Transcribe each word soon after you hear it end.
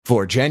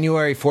For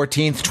January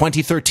 14th,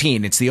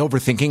 2013, it's the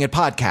Overthinking It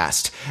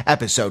podcast,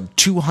 episode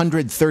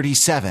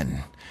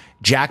 237.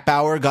 Jack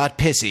Bauer got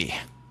pissy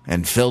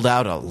and filled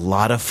out a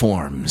lot of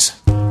forms.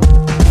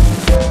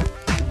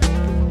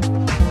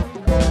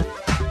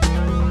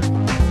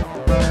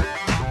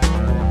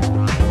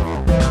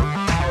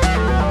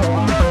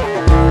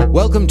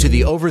 Welcome to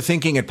the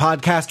Overthinking It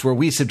podcast, where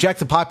we subject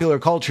the popular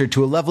culture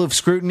to a level of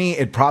scrutiny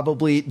it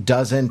probably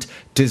doesn't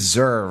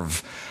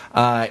deserve.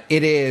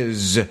 It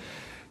is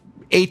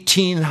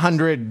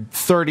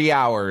 1,830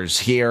 hours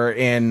here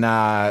in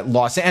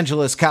Los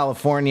Angeles,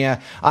 California.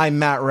 I'm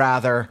Matt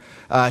Rather,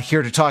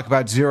 here to talk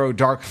about Zero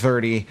Dark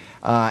 30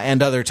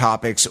 and other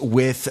topics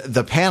with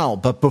the panel.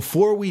 But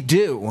before we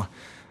do,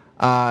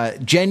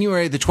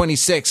 January the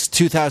 26th,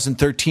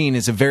 2013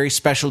 is a very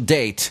special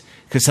date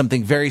because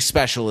something very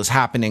special is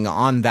happening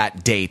on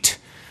that date,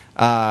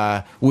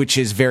 which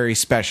is very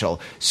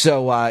special.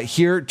 So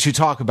here to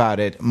talk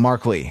about it,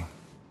 Mark Lee.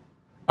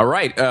 All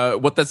right.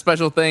 What that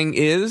special thing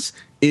is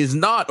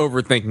not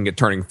Overthinking It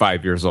turning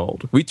 5 years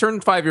old. We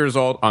turned 5 years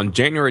old on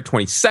January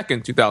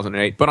 22nd,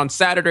 2008, but on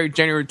Saturday,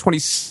 January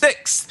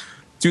 26th,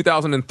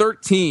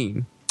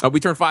 2013, we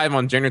turned 5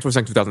 on January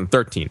 22nd,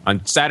 2013.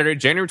 On Saturday,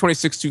 January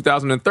 26th,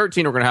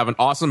 2013, we're going to have an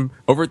awesome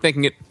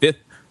Overthinking It 5th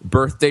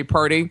birthday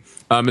party.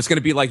 It's going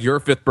to be like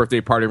your 5th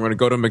birthday party. We're going to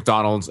go to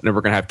McDonald's, and then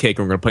we're going to have cake,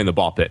 and we're going to play in the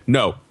ball pit.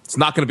 No, it's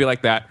not going to be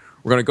like that.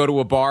 We're going to go to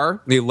a bar,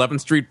 the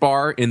 11th Street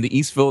Bar in the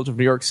East Village of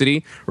New York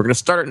City. We're going to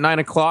start at 9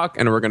 o'clock,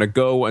 and we're going to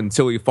go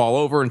until we fall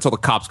over, until the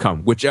cops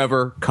come,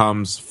 whichever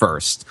comes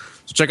first.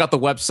 So check out the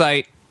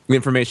website. The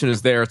information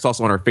is there. It's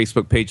also on our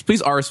Facebook page.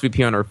 Please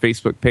RSVP on our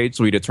Facebook page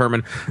so we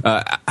determine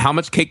how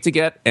much cake to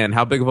get and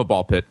how big of a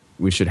ball pit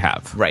we should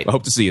have. Right. I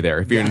hope to see you there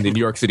if you're in the New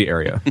York City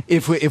area.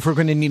 If we're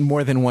going to need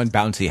more than one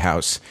bouncy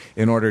house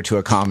in order to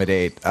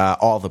accommodate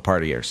all the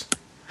partiers.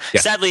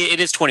 Yes. Sadly, it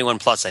is 21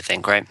 plus, I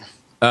think, right?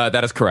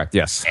 That is correct,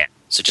 yes. Yeah.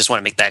 So just want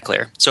to make that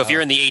clear. So if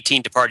you're in the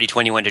 18 to party,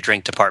 21 to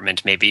drink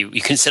department, maybe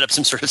you can set up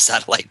some sort of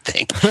satellite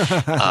thing.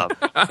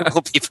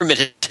 Won't be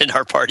permitted in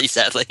our party,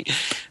 sadly.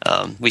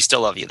 We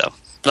still love you, though.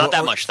 Not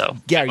that much, though.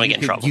 Yeah,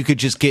 you could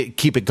just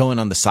keep it going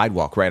on the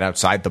sidewalk right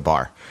outside the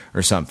bar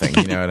or something.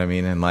 You know what I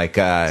mean? And I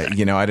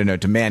don't know,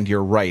 demand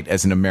your right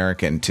as an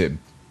American to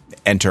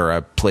enter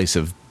a place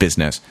of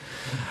business.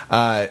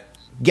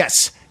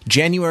 Yes,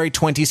 January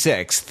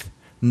 26th.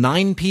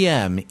 9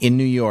 p.m. in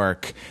New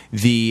York,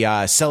 the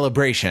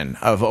celebration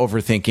of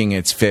Overthinking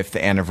its 5th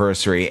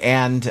anniversary.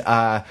 And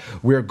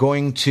we're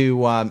going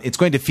to, it's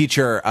going to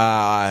feature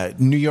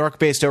New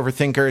York-based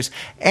overthinkers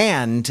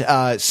and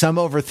some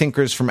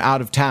overthinkers from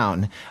out of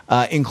town,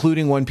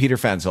 including one Peter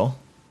Fenzel.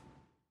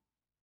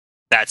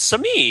 That's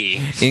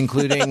me.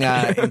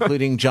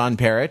 including John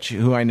Parrish,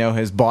 who I know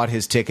has bought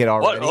his ticket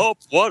already.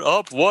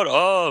 What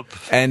up?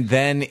 And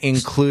then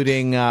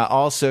including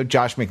also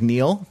Josh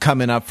McNeil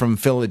coming up from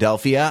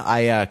Philadelphia.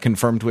 I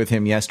confirmed with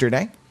him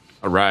yesterday.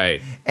 All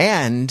right.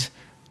 And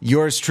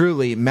yours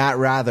truly, Matt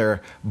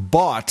Rather,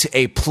 bought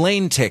a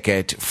plane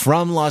ticket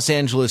from Los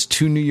Angeles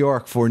to New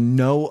York for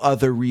no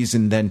other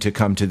reason than to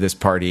come to this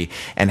party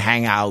and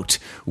hang out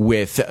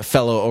with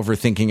fellow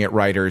Overthinking It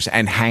writers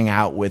and hang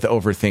out with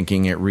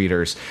Overthinking It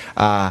readers.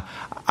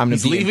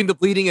 He's leaving the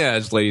bleeding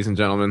edge, ladies and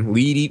gentlemen.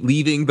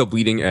 Leaving the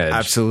bleeding edge.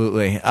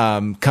 Absolutely.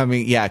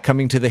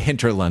 Coming to the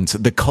hinterlands,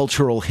 the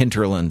cultural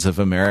hinterlands of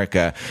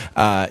America,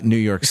 New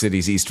York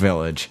City's East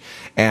Village.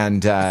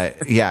 And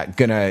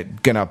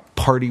gonna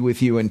party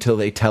with you until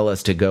they tell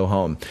us to go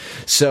home.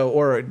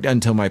 Or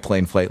until my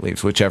plane flight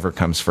leaves, whichever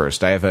comes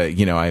first. I have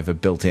a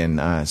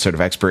built-in sort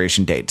of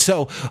expiration date.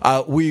 So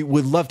we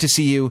would love to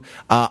see you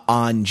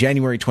on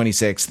January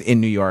 26th in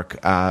New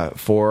York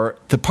for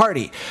the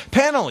party.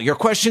 Panel, your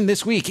question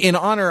this week in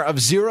honor of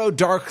Zero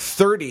Dark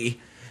 30.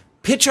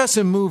 Pitch us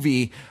a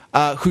movie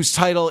whose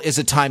title is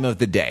a time of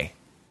the day.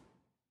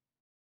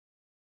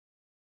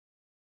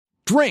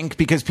 Drink,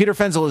 because Peter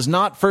Fenzel is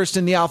not first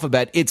in the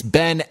alphabet. It's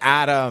Ben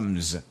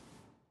Adams.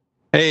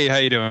 Hey, how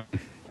you doing?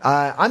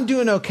 I'm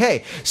doing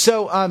okay.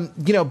 So,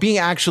 being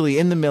actually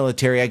in the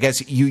military, I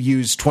guess you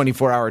use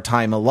 24-hour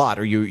time a lot,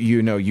 or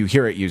you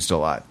hear it used a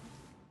lot.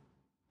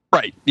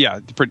 Right. Yeah.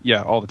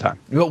 All the time.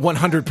 Well,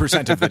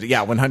 100% of it.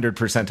 Yeah,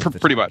 100% of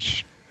it. Pretty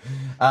much.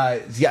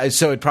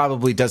 So it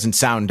probably doesn't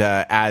sound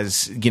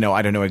as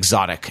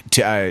exotic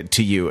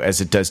to you as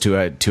it does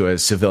to a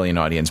civilian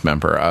audience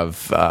member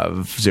of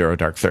Zero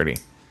Dark 30.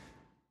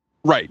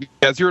 Right.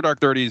 Yeah, Zero Dark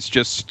 30 is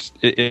just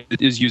it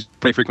is used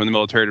pretty frequently in the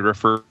military to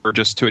refer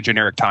just to a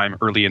generic time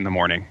early in the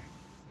morning.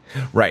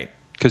 Right.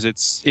 Because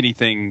it's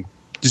anything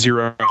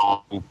 06:30,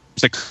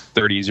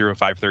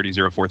 05:30,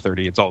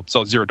 04:30. It's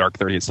all Zero Dark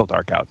 30. It's still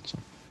dark out. So.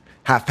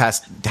 Half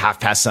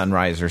past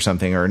sunrise or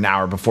something, or an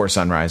hour before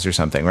sunrise or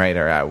something, right?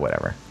 Or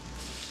whatever.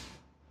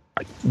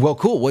 Well,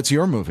 cool. What's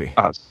your movie?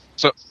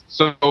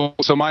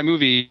 So my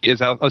movie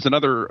is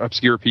another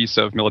obscure piece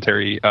of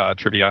military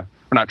trivia,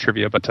 or not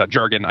trivia, but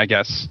jargon, I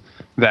guess,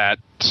 that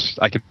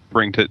I could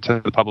bring to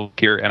the public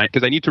here, and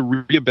because I need to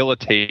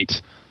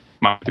rehabilitate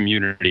my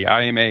community.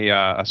 I am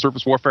a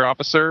surface warfare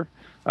officer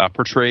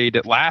portrayed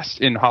at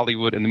last in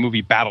Hollywood in the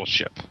movie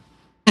Battleship.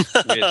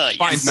 Which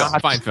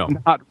Fine film.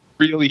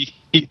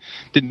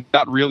 Did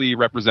not really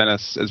represent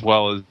us as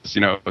well as,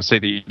 say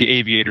the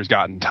aviators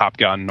got in Top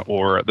Gun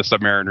or the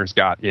submariners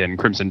got in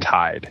Crimson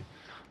Tide.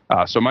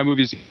 So my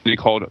movie is going to be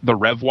called The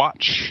Rev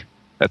Watch.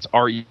 That's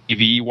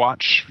REV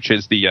Watch, which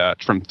is the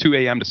from 2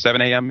 a.m. to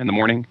 7 a.m. in the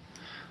morning.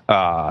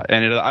 I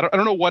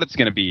don't know what it's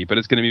going to be, but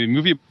it's going to be a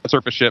movie about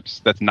surface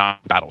ships that's not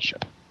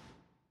Battleship.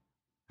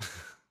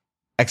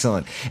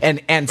 Excellent.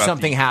 And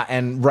something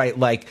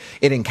like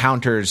it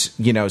encounters,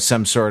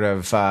 some sort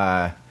of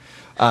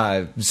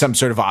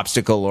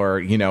obstacle or,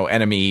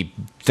 enemy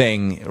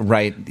thing,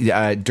 right?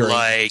 During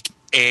like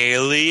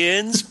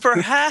aliens,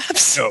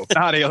 perhaps? No,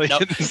 not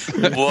aliens.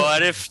 No.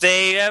 What if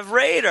they have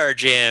radar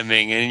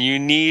jamming and you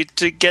need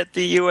to get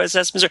the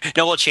USS Missouri?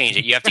 No, we'll change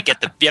it. You have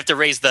to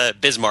raise the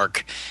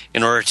Bismarck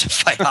in order to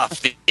fight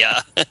off the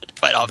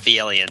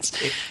aliens.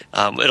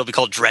 It'll be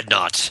called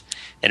Dreadnought.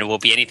 And it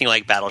won't be anything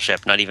like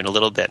Battleship, not even a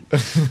little bit.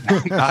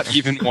 Not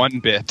even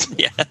one bit.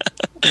 Yeah.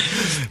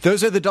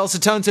 Those are the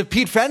dulcet tones of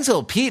Pete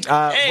Frenzel. Pete,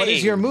 what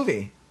is your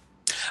movie?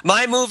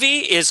 My movie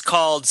is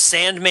called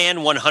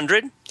Sandman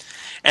 100,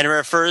 and it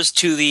refers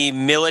to the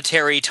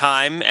military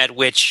time at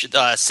which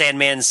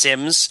Sandman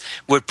Sims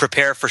would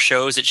prepare for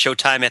shows at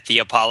Showtime at the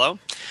Apollo,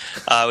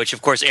 which,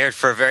 of course, aired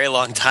for a very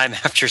long time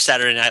after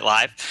Saturday Night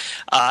Live.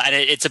 And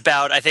it's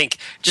about, I think,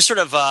 just sort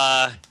of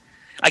I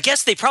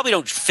guess they probably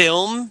don't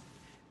film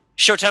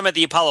Showtime at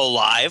the Apollo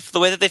live, the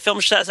way that they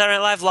film Saturday Night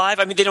Live live.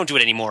 I mean, they don't do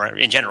it anymore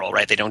in general,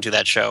 right? They don't do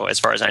that show as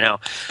far as I know.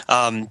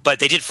 But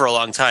they did for a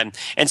long time.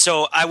 And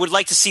so I would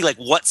like to see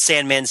what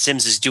Sandman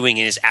Sims is doing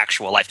in his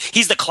actual life.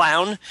 He's the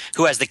clown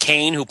who has the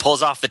cane, who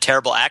pulls off the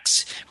terrible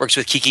axe, works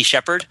with Kiki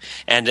Shepard,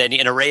 and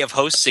an array of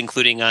hosts,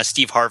 including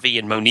Steve Harvey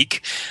and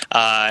Monique,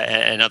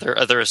 and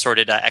other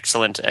assorted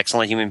excellent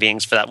human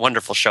beings for that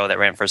wonderful show that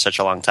ran for such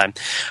a long time.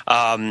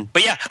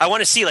 But yeah, I want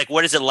to see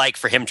what is it like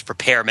for him to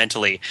prepare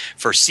mentally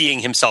for seeing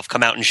himself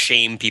come out and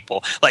shame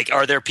people.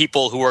 Are there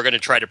people who are going to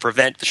try to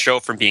prevent the show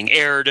from being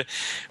aired,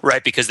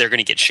 right? Because they're going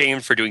to get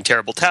shamed for doing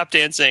terrible tap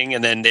dancing,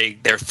 and then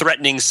they're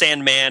threatening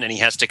Sandman, and he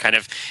has to kind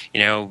of,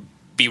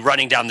 be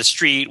running down the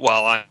street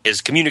while on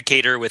his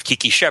communicator with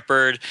Kiki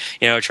Shepard,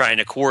 trying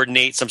to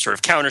coordinate some sort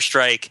of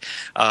counterstrike.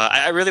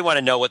 I really want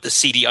to know what the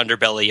seedy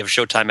underbelly of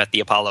Showtime at the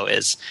Apollo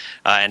is,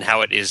 and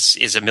how it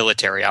is a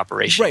military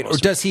operation. Right. Or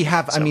does he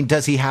have,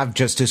 does he have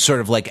just a sort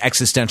of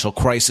existential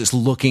crisis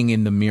looking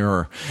in the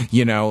mirror,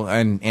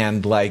 and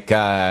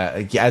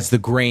as the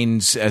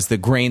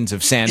grains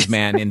of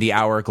Sandman in the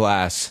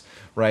hourglass.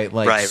 Right,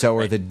 so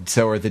are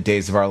the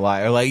days of our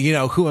life.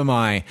 Who am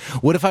I?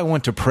 What if I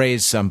want to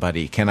praise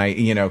somebody? Can I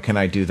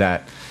do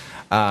that?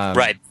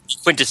 Right,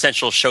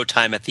 quintessential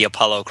Showtime at the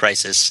Apollo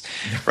crisis.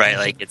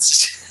 Right,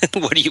 it's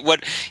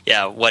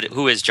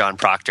who is John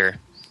Proctor?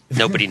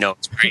 Nobody knows.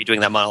 Are you doing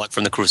that monologue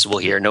from the Crucible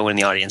here? No one in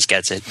the audience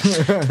gets it.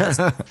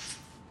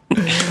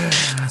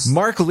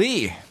 Mark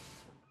Lee.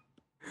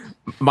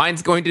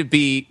 Mine's going to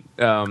be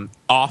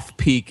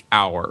off-peak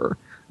hour.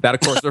 That,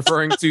 of course,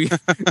 referring to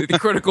the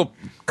critical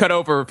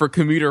cutover for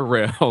commuter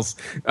rails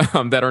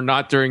that are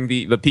not during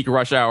the peak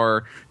rush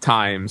hour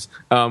times,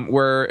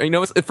 where,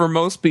 for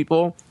most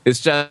people, it's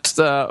just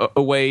a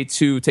way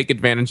to take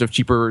advantage of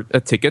cheaper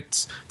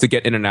tickets to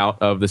get in and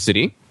out of the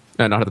city.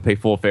 Not have to pay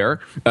full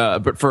fare.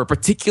 But for a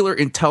particular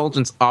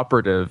intelligence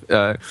operative,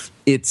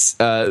 it's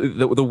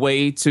the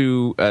way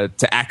to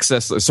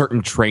access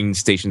certain train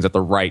stations at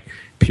the right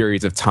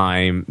periods of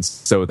time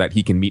so that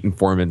he can meet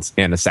informants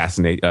and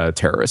assassinate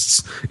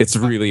terrorists. It's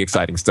really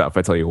exciting stuff,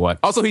 I tell you what.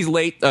 Also, he's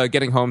late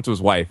getting home to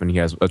his wife, and he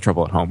has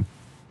trouble at home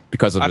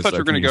because of his I thought you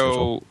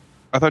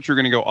were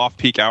going to go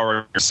off-peak hour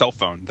on your cell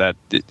phone, that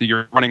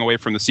you're running away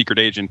from the secret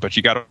agent, but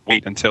you got to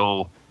wait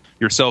until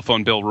your cell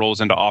phone bill rolls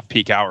into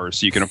off-peak hours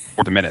so you can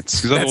afford the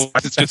minutes. Because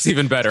otherwise, it's just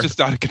even better. It's just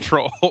out of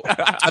control.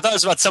 I thought it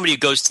was about somebody who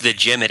goes to the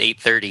gym at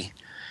 8:30,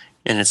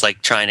 and it's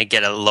trying to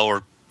get a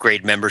lower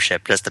grade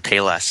membership just to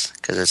pay less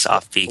because it's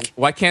off-peak.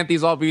 Why can't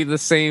these all be the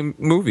same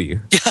movie?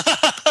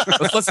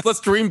 let's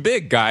dream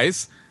big,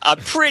 guys. I'm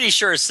pretty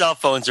sure cell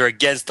phones are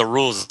against the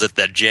rules at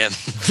the gym.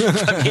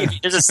 Maybe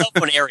there's a cell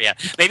phone area.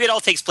 Maybe it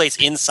all takes place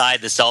inside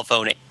the cell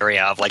phone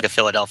area of a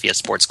Philadelphia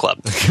sports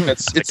club.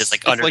 It's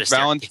under like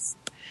Valentine's.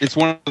 It's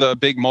one of the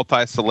big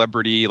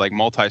multi-celebrity,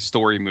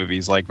 multi-story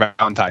movies like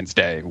Valentine's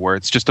Day, where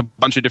it's just a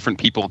bunch of different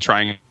people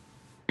trying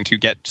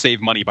to save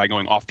money by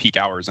going off-peak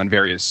hours on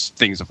various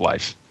things of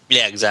life.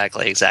 Yeah,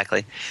 exactly.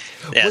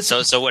 Yeah,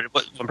 so what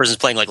one person's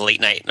playing late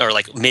night or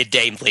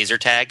midday laser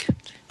tag,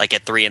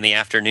 at 3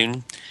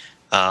 p.m.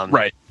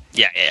 Right.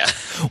 Yeah.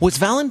 Was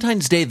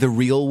Valentine's Day the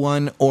real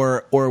one,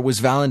 or was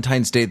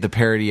Valentine's Day the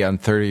parody on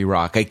 30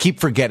 Rock? I keep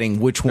forgetting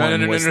which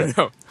one was.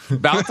 No.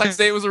 Valentine's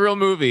Day was a real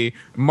movie.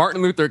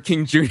 Martin Luther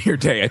King Jr.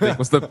 Day, I think,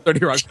 was the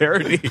 30 Rock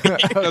parody.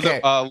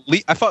 Okay.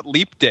 I thought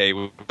Leap Day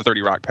was the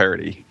 30 Rock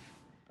parody.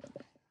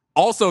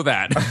 Also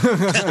that.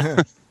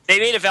 They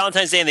made a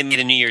Valentine's Day and they made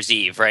a New Year's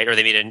Eve, right? Or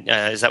they made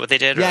is that what they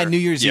did? Yeah, New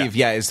Year's Eve.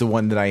 Yeah, is the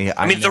one that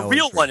I mean, the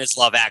real one is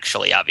Love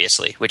Actually,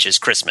 obviously, which is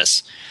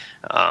Christmas.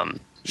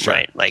 Sure.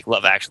 right? Like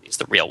Love Actually is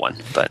the real one,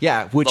 but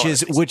Yeah, which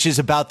is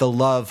about the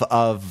love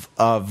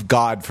of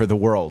God for the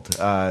world.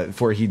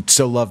 For he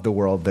so loved the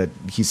world that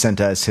he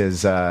sent us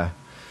his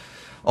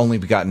only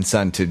begotten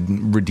Son to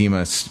redeem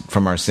us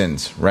from our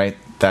sins. Right?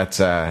 That's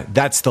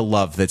the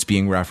love that's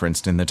being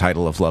referenced in the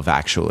title of Love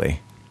Actually.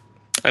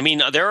 I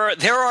mean, there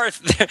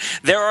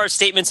are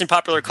statements in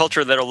popular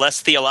culture that are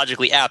less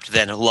theologically apt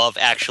than "Love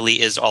actually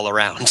is all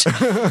around."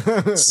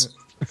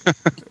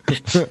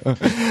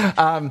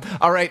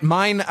 All right,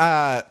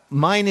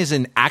 mine is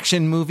an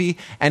action movie,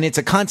 and it's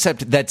a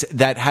concept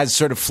that has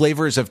sort of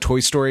flavors of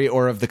Toy Story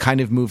or of the kind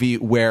of movie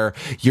where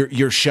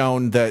you're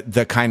shown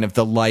the kind of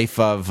the life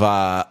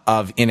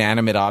of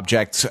inanimate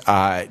objects.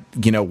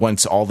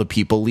 Once all the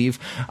people leave,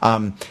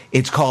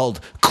 it's called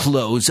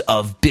Close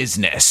of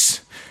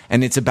Business.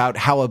 And it's about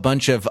how a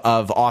bunch of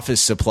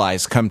office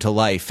supplies come to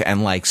life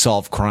and like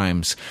solve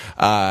crimes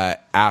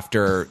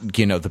after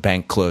the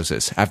bank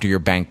closes, after your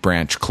bank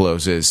branch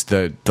closes.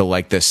 The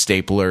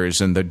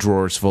staplers and the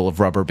drawers full of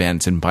rubber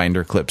bands and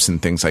binder clips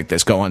and things like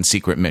this go on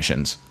secret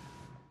missions.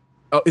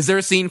 Oh, is there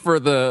a scene for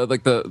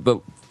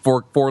the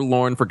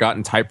forlorn,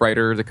 forgotten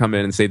typewriter to come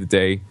in and save the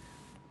day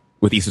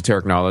with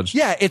esoteric knowledge?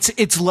 Yeah, it's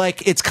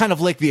kind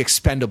of like the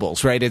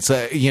Expendables, right? It's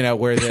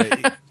where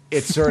the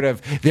it's sort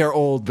of, they're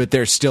old, but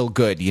they're still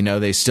good.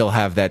 They still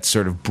have that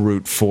sort of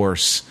brute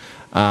force.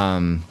 They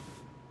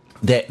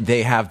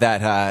have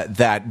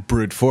that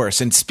brute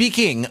force. And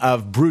speaking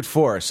of brute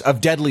force,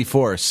 of deadly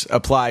force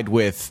applied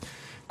with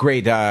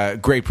great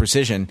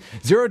precision,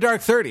 Zero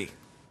Dark 30.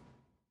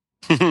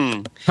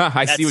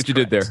 I see what you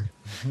did there.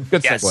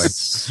 Good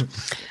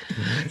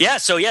segue. Yeah,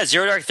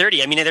 Zero Dark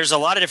 30. I mean, there's a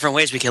lot of different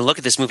ways we can look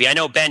at this movie. I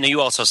know, Ben,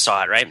 you also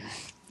saw it, right?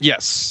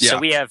 Yes. Yeah. So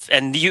we have,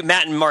 and you,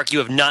 Matt and Mark, you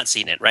have not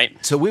seen it, right?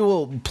 So we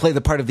will play the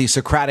part of the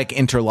Socratic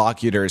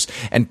interlocutors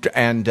and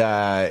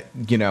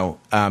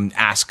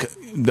ask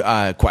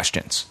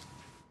questions.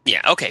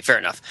 Yeah, okay, fair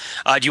enough.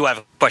 Do you have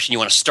a question you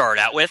want to start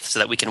out with so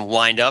that we can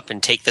wind up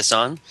and take this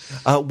on?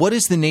 What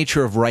is the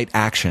nature of right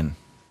action?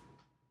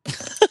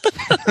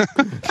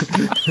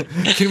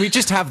 Can we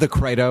just have the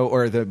Credo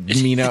or the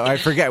Mino? I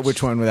forget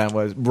which one that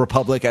was.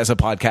 Republic as a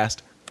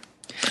podcast?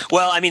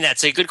 Well, I mean,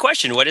 that's a good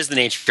question. What is the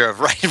nature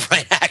of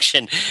right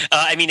action?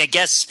 I mean, I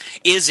guess,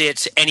 is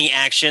it any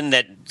action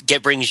that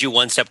brings you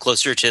one step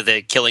closer to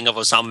the killing of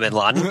Osama bin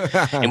Laden?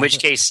 In which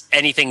case,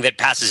 anything that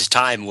passes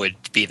time would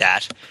be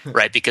that,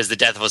 right? Because the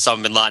death of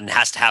Osama bin Laden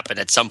has to happen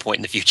at some point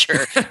in the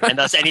future. And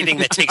thus, anything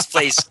that takes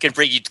place can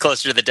bring you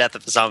closer to the death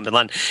of Osama bin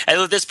Laden.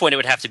 And at this point, it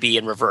would have to be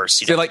in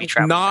reverse. So, like,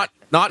 not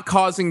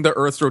causing the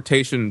Earth's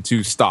rotation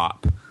to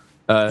stop.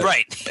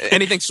 Right.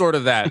 Anything short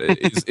of that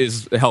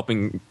is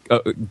helping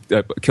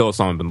kill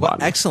Osama bin Laden. Well,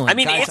 excellent. I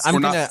mean, guys, if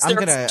I'm gonna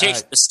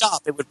to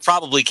stop, it would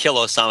probably kill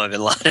Osama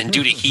bin Laden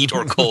due to heat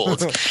or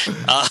cold. So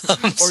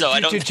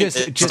I don't think due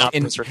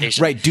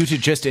to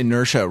just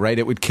inertia, right?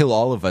 It would kill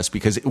all of us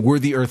because were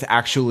the Earth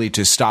actually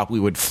to stop,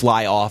 we would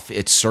fly off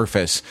its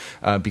surface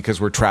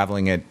because we're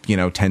traveling at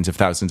tens of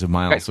thousands of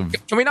miles.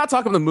 Can we not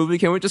talk about the movie?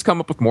 Can we just come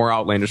up with more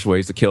outlandish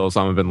ways to kill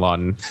Osama bin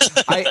Laden?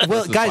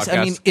 Guys,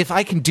 I mean, if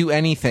I can do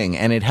anything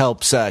and it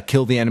helps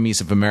kill the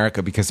enemies of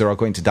America because they're all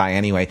going to die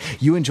anyway,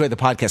 you enjoy the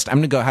podcast. I'm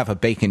going to go have a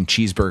bacon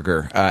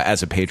cheeseburger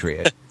as a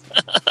patriot.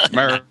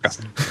 America.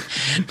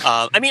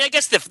 I mean, I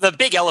guess the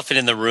big elephant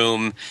in the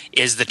room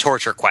is the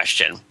torture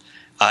question.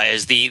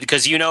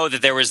 Because that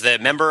there was the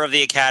member of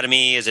the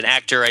Academy, is an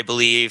actor, I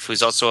believe,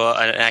 who's also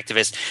an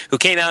activist, who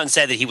came out and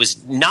said that he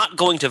was not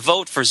going to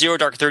vote for Zero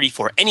Dark 30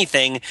 for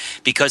anything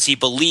because he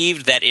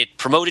believed that it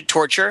promoted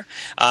torture,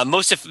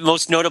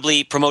 most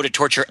notably promoted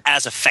torture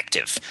as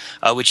effective,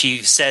 which he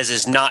says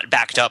is not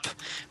backed up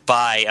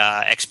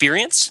by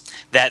experience.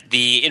 That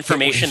the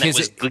information that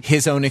was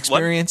his own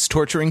experience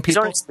torturing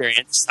people. His own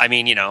experience. I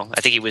mean, I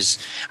think he was.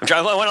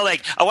 I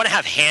want to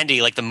have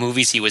handy like the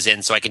movies he was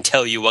in, so I can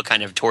tell you what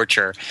kind of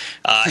torture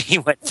he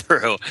went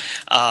through.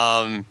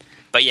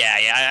 But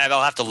yeah,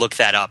 I'll have to look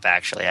that up.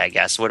 Actually, I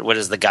guess. What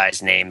is the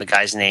guy's name? The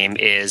guy's name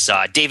is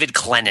David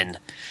Clennon.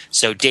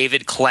 So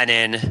David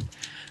Clennon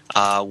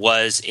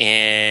was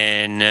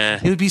in.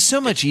 It would be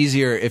so much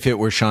easier if it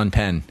were Sean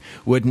Penn,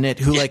 wouldn't it?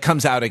 Who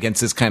comes out against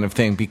this kind of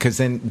thing, because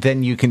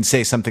then you can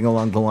say something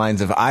along the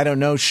lines of, "I don't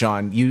know,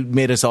 Sean, you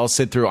made us all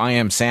sit through I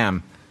Am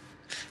Sam."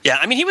 Yeah,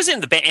 I mean, he was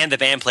in the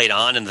band played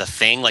on in The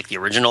Thing, like the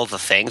original The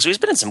Thing. So he's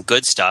been in some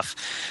good stuff.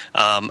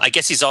 I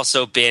guess he's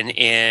also been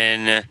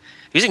in.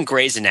 He was in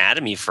Grey's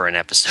Anatomy for an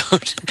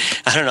episode.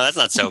 I don't know. That's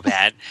not so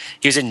bad.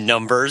 He was in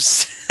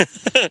Numbers.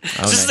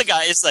 This is the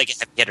guy. It's like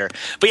a hitter.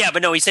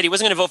 But no. He said he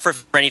wasn't going to vote for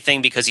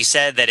anything because he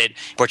said that it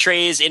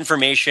portrays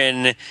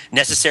information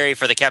necessary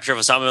for the capture of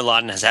Osama bin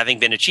Laden as having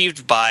been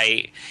achieved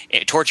by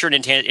torture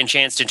and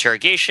enhanced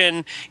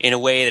interrogation in a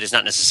way that does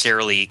not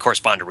necessarily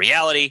correspond to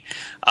reality.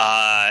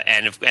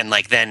 and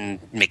like then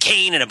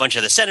McCain and a bunch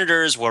of the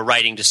senators were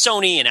writing to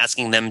Sony and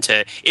asking them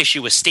to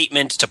issue a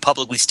statement to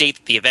publicly state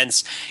that the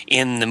events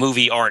in the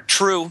movie aren't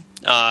true,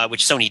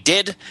 which Sony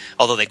did,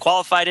 although they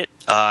qualified it,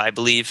 I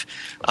believe.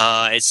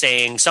 It's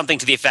saying something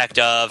to the effect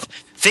of,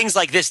 things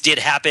like this did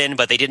happen,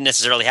 but they didn't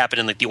necessarily happen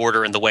in like the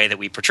order and the way that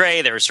we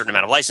portray. There was a certain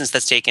amount of license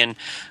that's taken.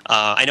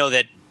 I know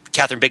that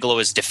Catherine Bigelow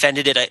has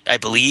defended it, I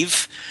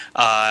believe,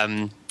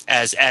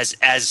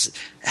 as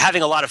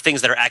having a lot of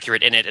things that are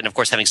accurate in it, and of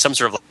course having some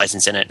sort of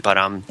license in it. But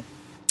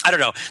I don't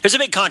know. There's a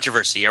big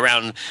controversy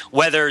around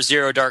whether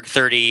Zero Dark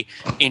 30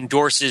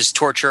 endorses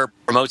torture,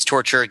 promotes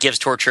torture, gives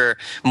torture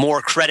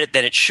more credit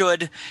than it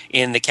should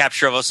in the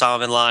capture of Osama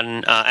bin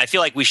Laden. I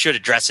feel like we should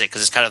address it because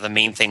it's kind of the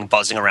main thing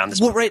buzzing around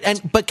this. Well,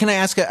 right. But can I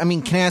ask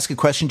a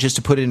question just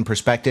to put it in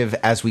perspective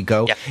as we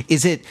go?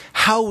 Yeah.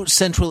 How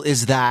central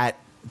is that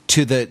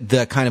to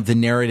the kind of the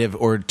narrative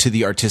or to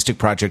the artistic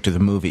project of the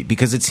movie?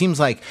 Because it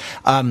seems like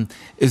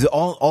is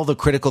all the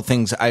critical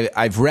things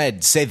I've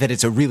read say that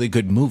it's a really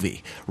good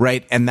movie,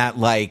 right? And that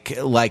like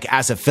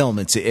as a film,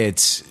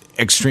 it's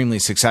extremely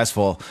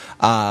successful.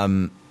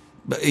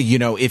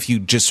 If you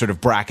just sort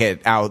of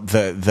bracket out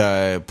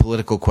the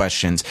political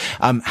questions,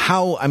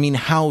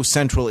 how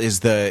central is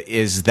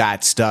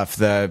that stuff,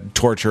 the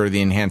torture or the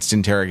enhanced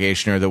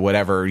interrogation or the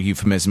whatever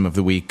euphemism of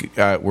the week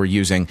we're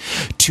using,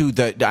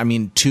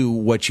 to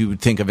what you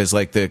would think of as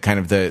like the kind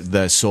of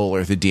the soul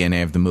or the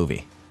DNA of the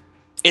movie?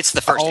 It's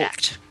the first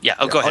act. Yeah.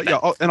 Go ahead.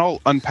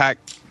 I'll unpack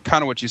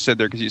kind of what you said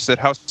there, because you said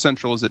how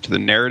central is it to the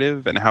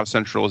narrative and how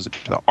central is it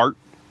to the art?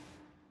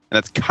 And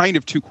that's kind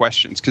of two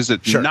questions, because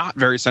it's not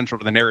very central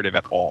to the narrative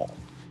at all.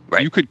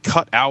 Right. You could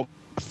cut out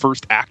the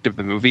first act of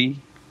the movie,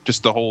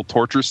 just the whole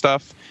torture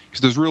stuff,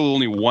 because there's really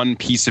only one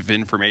piece of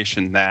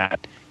information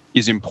that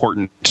is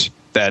important,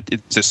 that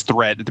it's this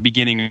thread at the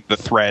beginning of the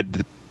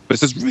thread.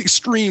 But it's this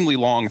extremely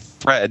long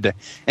thread,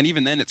 and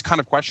even then it's kind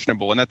of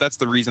questionable. And that's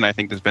the reason I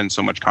think there's been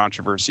so much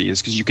controversy,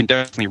 is because you can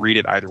definitely read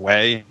it either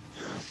way.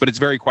 But it's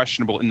very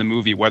questionable in the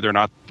movie whether or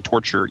not the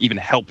torture even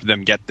helped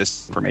them get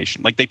this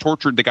information. Like, they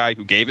tortured the guy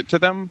who gave it to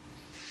them,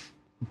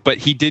 but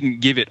he didn't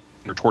give it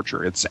under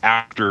torture. It's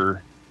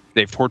after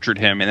they've tortured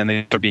him and then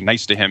they start being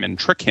nice to him and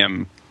trick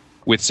him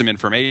with some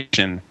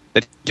information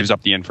that he gives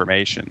up the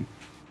information.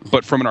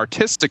 But from an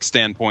artistic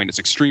standpoint, it's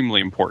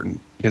extremely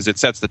important because it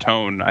sets the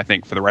tone, I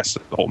think, for the rest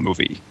of the whole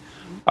movie.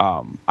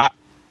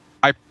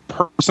 I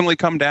personally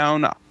come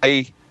down.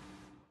 I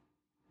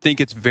think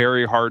it's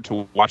very hard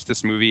to watch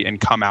this movie and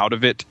come out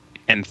of it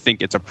and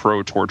think it's a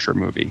pro-torture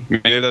movie.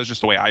 Maybe that's just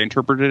the way I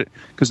interpreted it,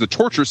 because the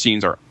torture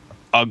scenes are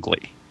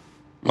ugly.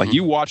 Like,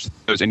 you watch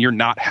those and you're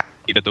not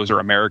happy that those are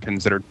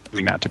Americans that are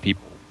doing that to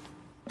people.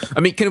 I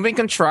mean, can we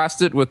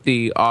contrast it with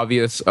the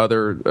obvious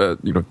other,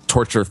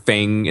 torture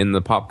thing in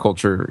the pop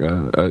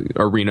culture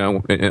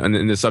arena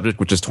in the subject,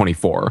 which is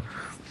 24,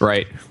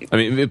 right? I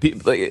mean,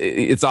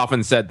 it's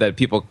often said that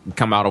people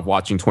come out of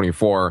watching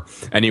 24,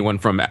 anyone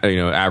from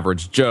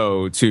average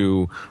Joe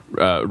to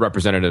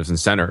representatives and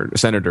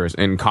senators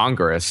in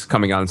Congress,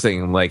 coming out and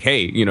saying like,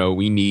 hey,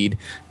 we need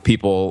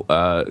people,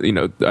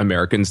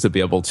 Americans to be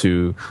able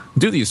to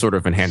do these sort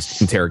of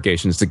enhanced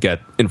interrogations to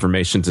get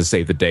information to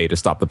save the day, to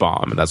stop the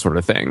bomb, and that sort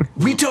of thing.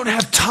 We don't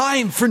have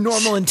time for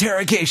normal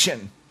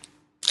interrogation.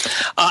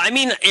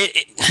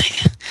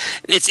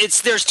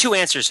 There's two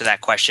answers to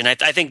that question. I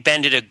think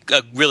Ben did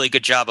a really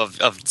good job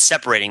of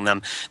separating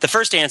them. The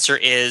first answer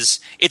is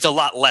it's a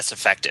lot less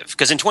effective,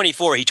 because in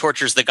 24 he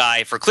tortures the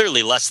guy for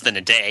clearly less than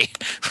a day,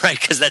 right?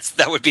 Because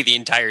that would be the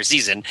entire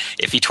season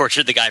if he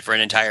tortured the guy for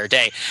an entire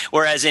day.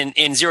 Whereas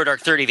in Zero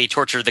Dark 30 they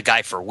torture the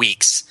guy for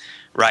weeks.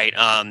 Right,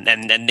 and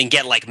then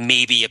get like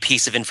maybe a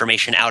piece of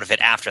information out of it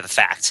after the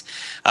fact.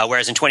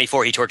 Whereas in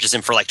 24, he tortures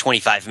him for like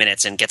 25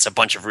 minutes and gets a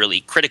bunch of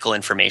really critical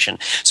information.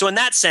 So in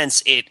that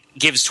sense, it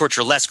gives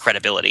torture less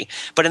credibility.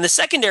 But in the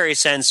secondary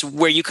sense,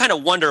 where you kind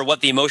of wonder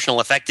what the emotional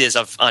effect is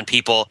on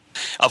people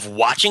of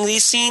watching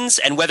these scenes,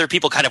 and whether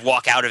people kind of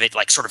walk out of it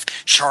like sort of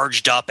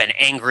charged up and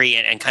angry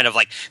and kind of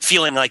like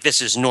feeling like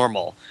this is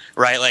normal,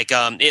 right?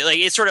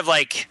 It's sort of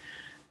like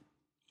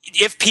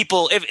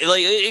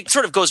it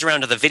sort of goes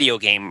around to the video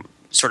game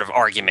sort of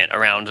argument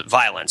around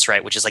violence,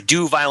 right? Which is like,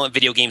 do violent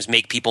video games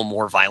make people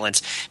more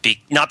violent?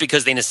 Not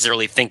because they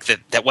necessarily think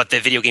that what the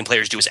video game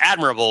players do is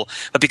admirable,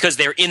 but because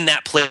they're in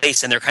that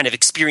place and they're kind of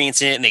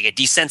experiencing it and they get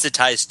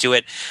desensitized to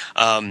it.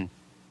 And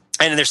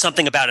there's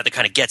something about it that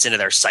kind of gets into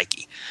their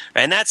psyche.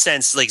 Right? In that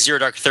sense, like Zero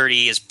Dark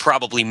 30 is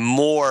probably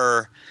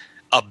more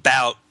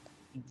about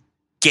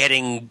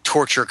getting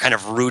torture kind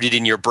of rooted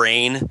in your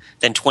brain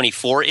than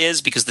 24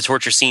 is, because the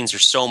torture scenes are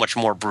so much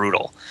more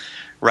brutal.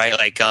 Right,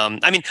 like I'm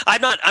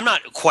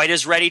not quite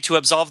as ready to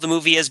absolve the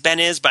movie as Ben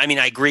is, but I mean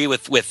I agree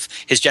with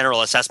his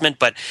general assessment.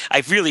 But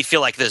I really feel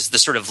like the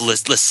sort of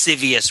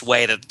lascivious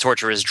way that the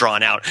torture is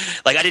drawn out,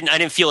 like I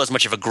didn't feel as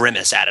much of a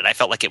grimace at it. I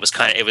felt like it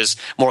was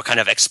more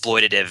kind of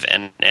exploitative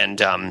and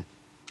kind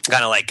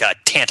of like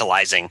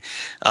tantalizing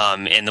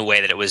in the way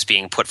that it was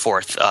being put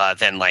forth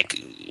than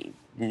like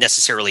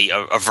necessarily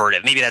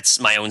avertive. Maybe that's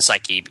my own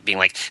psyche being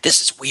like, this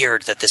is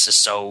weird that this is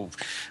so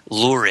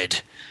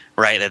lurid.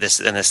 right? That this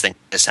thing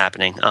is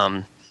happening.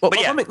 Well,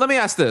 let me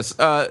ask this,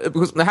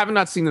 because I have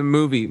not seen the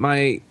movie.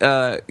 My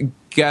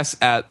guess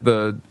at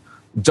the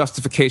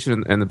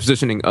justification and the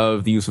positioning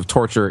of the use of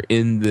torture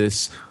in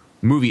this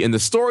movie, in the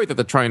story that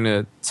they're trying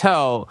to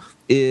tell,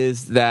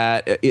 is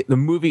that the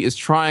movie is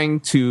trying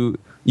to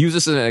use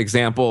this as an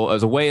example,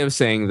 as a way of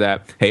saying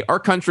that, hey, our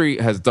country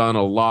has done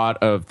a lot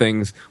of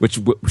things which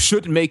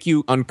should make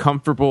you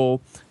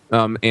uncomfortable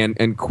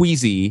and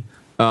queasy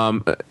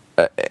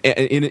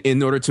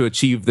in order to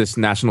achieve this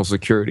national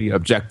security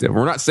objective.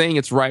 We're not saying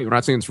it's right. We're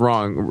not saying it's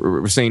wrong.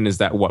 We're saying is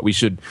that what we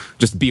should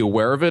just be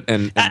aware of it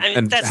and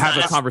have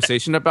a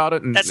conversation about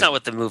it. And, that's not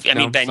what the movie. I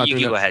mean, Ben, you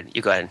go ahead.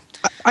 You go ahead.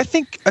 I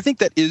think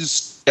that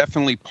is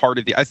definitely part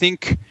of the. I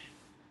think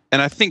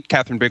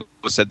Catherine Bigelow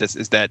said this,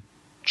 is that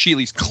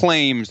Shealy's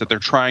claims that they're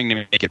trying to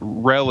make it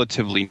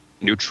relatively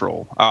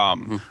neutral.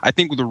 I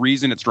think the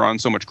reason it's drawn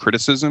so much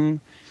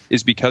criticism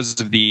is because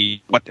of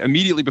what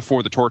immediately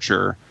before the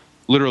torture,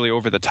 literally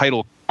over the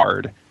title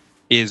card,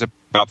 is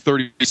about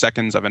 30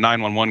 seconds of a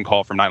 911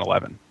 call from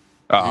 9/11.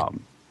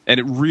 And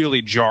it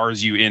really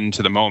jars you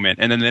into the moment.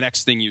 And then the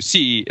next thing you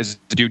see is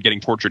the dude getting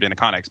tortured in a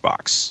Connex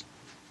box.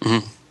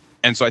 Mm-hmm.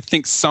 And so I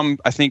think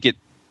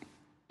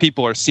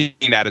people are seeing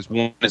that as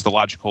the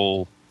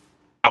logical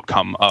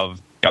outcome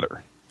of the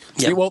other.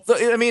 Yeah. See, well,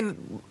 I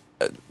mean,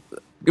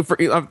 forgive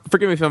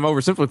me if I'm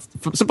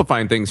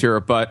oversimplifying things here,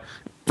 but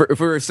if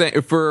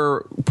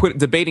we're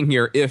debating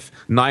here if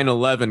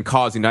 9/11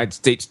 caused the United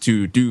States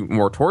to do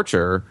more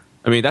torture,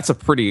 I mean, that's a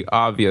pretty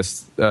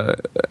obvious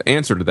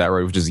answer to that,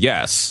 right? Which is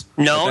yes.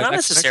 No, not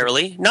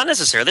necessarily. Not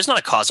necessarily. There's not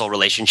a causal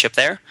relationship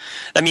there.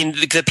 I mean,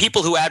 the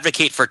people who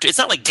advocate for it's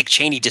not like Dick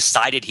Cheney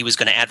decided he was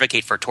going to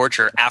advocate for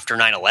torture after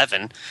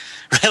 9/11,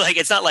 right? Like,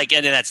 it's not like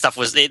any of that stuff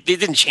was. It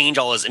didn't change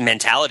all his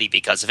mentality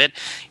because of it.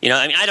 You know,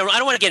 I mean, I don't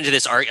want to get into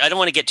this. I don't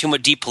want to get too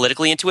much deep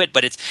politically into it,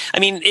 but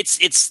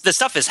it's the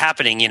stuff is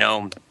happening. You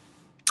know,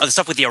 the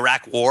stuff with the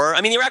Iraq War.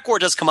 I mean, the Iraq War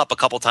does come up a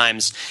couple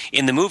times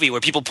in the movie where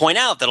people point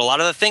out that a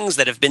lot of the things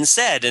that have been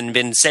said and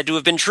been said to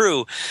have been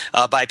true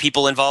by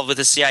people involved with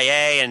the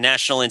CIA and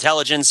national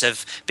intelligence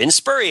have been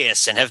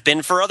spurious and have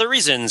been for other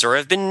reasons or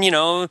have been, you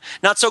know,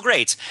 not so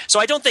great.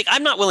 So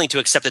I'm not willing to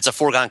accept it's a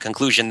foregone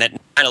conclusion that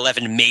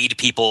 9/11 made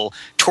people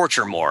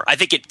torture more. I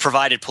think it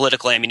provided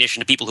political ammunition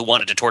to people who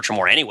wanted to torture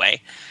more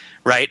anyway,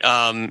 right?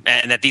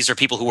 And that these are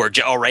people who were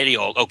already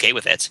okay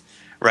with it.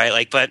 Right,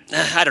 like, but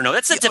I don't know.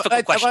 That's a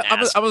difficult question to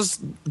ask. I was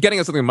getting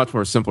at something much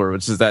more simpler,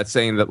 which is that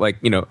saying that, like,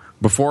 you know,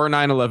 before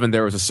 9/11,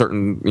 there was a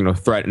certain, you know,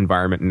 threat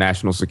environment,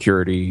 national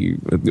security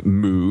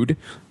mood,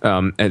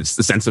 and it's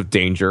the sense of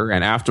danger,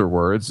 and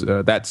afterwards,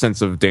 that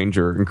sense of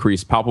danger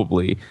increased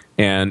palpably.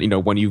 And you know,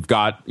 when you've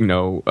got, you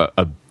know,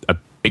 a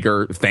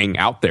bigger thing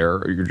out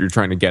there you're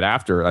trying to get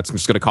after, that's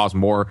just going to cause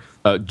more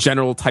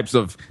general types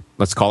of,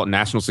 let's call it,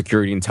 national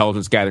security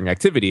intelligence gathering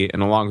activity,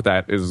 and along with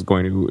that is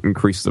going to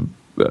increase the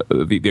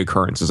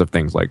occurrences of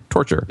things like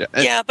torture.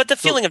 Yeah, but the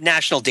feeling of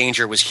national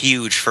danger was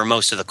huge for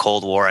most of the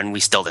Cold War, and we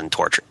still didn't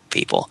torture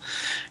people.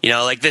 You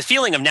know, like, the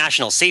feeling of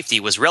national safety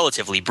was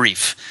relatively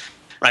brief.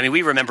 I mean,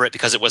 we remember it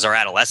because it was our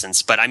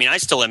adolescence, but I mean, I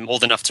still am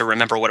old enough to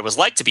remember what it was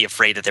like to be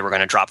afraid that they were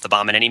going to drop the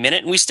bomb at any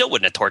minute, and we still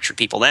wouldn't have tortured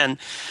people then,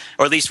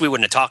 or at least we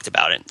wouldn't have talked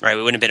about it, right?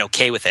 We wouldn't have been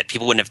okay with it.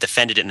 People wouldn't have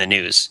defended it in the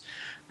news.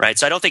 Right,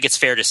 so I don't think it's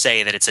fair to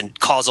say that it's a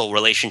causal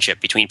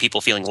relationship between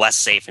people feeling less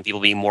safe and people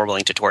being more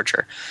willing to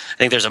torture. I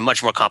think there's a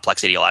much more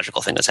complex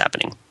ideological thing that's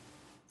happening.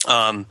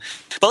 But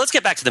let's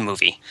get back to the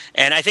movie.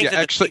 And I think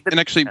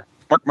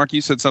Mark,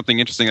 you said something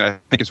interesting that I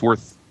think is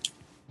worth.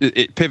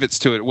 It pivots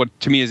to it. What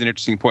to me is an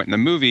interesting point in the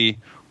movie,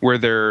 where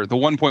the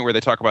one point where they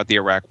talk about the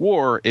Iraq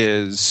War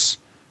is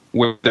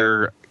where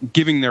they're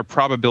giving their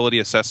probability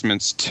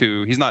assessments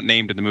to. He's not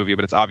named in the movie,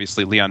 but it's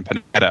obviously Leon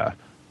Panetta.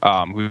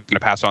 Who's going to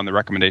pass on the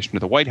recommendation to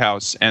the White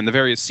House, and the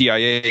various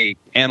CIA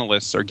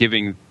analysts are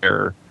giving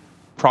their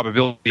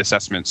probability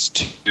assessments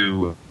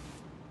to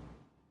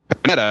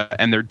Panetta,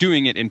 and they're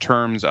doing it in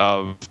terms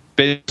of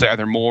basically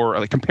either more,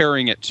 like,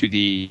 comparing it to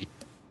the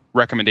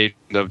recommendation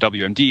of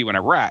WMD when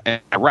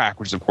Iraq,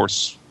 which of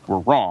course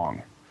were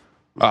wrong.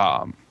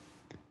 And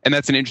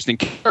that's an interesting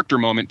character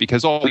moment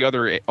because all the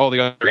other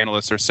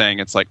analysts are saying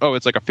it's like a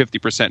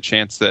 50%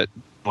 chance that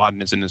Bin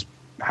Laden is in his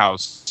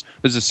house.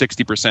 There's a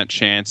 60%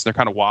 chance. They're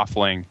kind of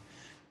waffling.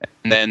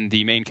 And then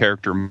the main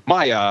character,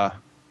 Maya,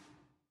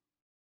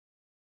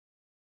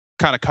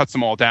 kind of cuts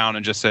them all down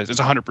and just says, it's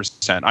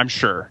 100%. I'm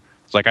sure.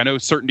 It's like, I know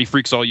certainty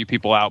freaks all you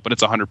people out, but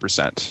it's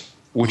 100%.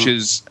 Which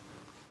is,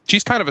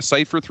 she's kind of a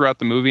cipher throughout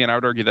the movie, and I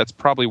would argue that's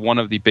probably one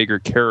of the bigger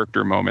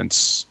character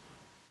moments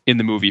in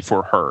the movie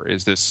for her,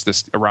 is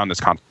this around this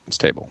conference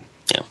table.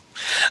 Yeah.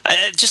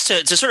 Just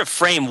to sort of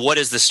frame what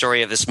is the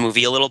story of this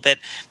movie a little bit,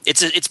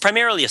 it's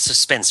primarily a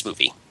suspense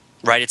movie.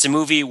 right? It's a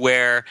movie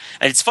where,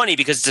 and it's funny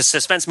because it's a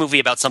suspense movie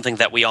about something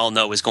that we all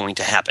know is going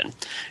to happen,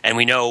 and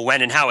we know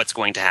when and how it's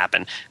going to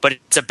happen. But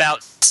it's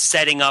about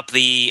setting up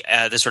the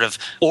sort of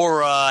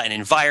aura and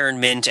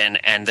environment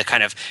and the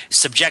kind of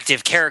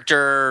subjective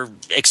character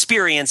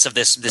experience of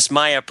this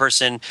Maya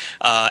person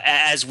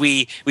as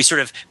we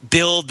sort of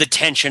build the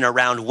tension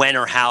around when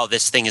or how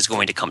this thing is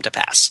going to come to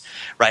pass,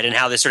 right? And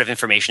how this sort of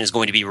information is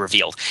going to be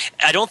revealed.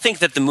 I don't think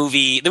that the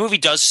movie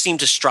does seem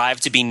to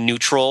strive to be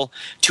neutral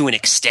to an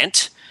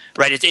extent.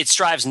 Right, it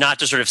strives not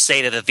to sort of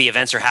say that the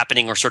events are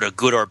happening or sort of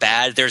good or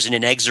bad. There's an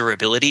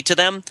inexorability to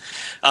them,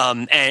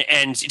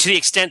 and to the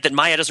extent that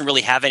Maya doesn't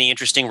really have any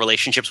interesting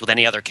relationships with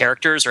any other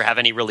characters or have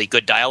any really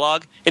good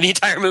dialogue in the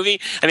entire movie.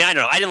 I mean, I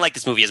don't know. I didn't like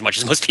this movie as much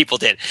as most people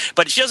did,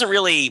 but she doesn't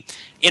really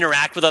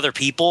interact with other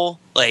people.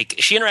 Like,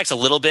 she interacts a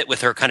little bit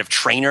with her kind of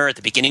trainer at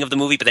the beginning of the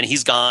movie, but then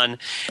he's gone,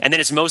 and then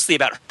it's mostly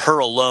about her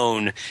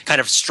alone, kind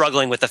of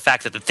struggling with the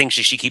fact that the things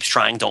she keeps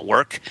trying don't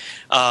work.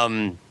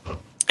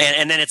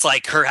 And then it's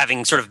like her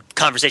having sort of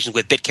conversations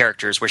with bit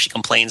characters where she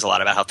complains a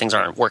lot about how things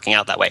aren't working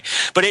out that way.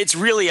 But it's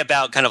really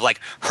about kind of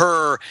like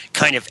her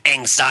kind of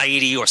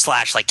anxiety or /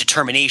 like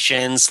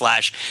determination /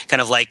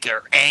 kind of like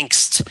her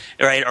angst,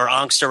 right? Or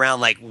angst around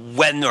like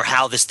when or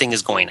how this thing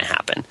is going to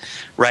happen,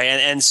 right?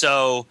 And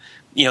so,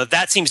 you know,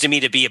 that seems to me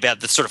to be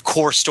about the sort of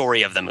core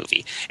story of the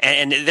movie.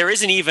 And there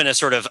isn't even a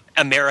sort of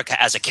America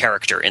as a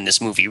character in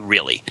this movie,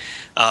 really,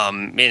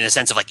 in a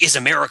sense of like, is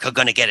America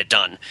going to get it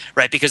done,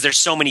 right? Because there's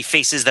so many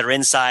faces that are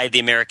inside the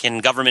American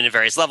government at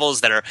various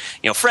levels that are,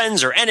 you know,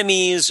 friends or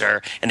enemies,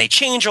 and they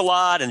change a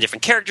lot, and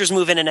different characters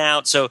move in and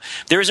out. So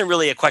there isn't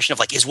really a question of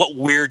like, is what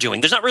we're doing.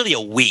 There's not really a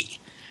we.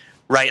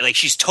 Right, like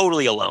she's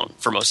totally alone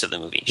for most of the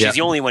movie. She's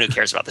the only one who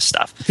cares about this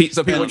stuff.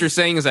 So, Pete, what you're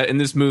saying is that in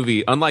this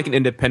movie, unlike an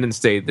Independence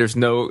Day, there's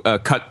no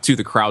cut to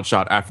the crowd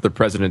shot after the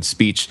president's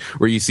speech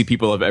where you see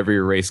people of every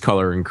race,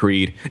 color, and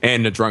creed,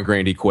 and a drunk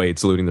Randy Quaid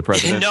saluting the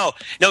president. No.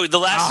 The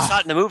last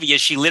shot in the movie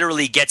is she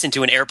literally gets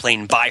into an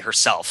airplane by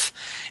herself,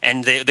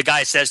 and the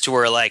guy says to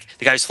her, like,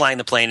 the guy who's flying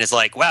the plane is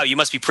like, "Wow, you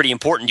must be pretty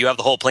important. You have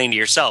the whole plane to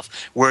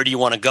yourself. Where do you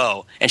want to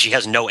go?" And she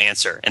has no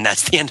answer, and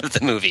that's the end of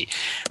the movie.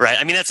 Right?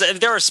 I mean,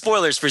 there are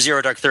spoilers for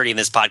Zero Dark 30 in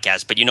this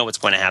podcast, but you know what's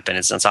going to happen.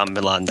 It's Osama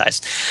bin Laden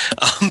dies.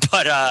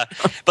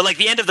 But like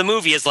the end of the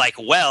movie is like,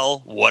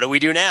 well, what do we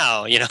do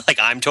now? You know, like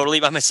I'm totally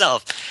by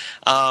myself.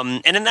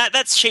 And then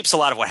that shapes a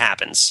lot of what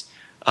happens.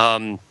 I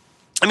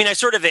mean,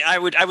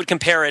 I would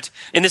compare it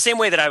in the same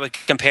way that I would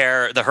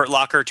compare The Hurt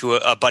Locker to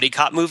a buddy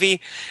cop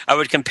movie. I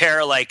would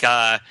compare like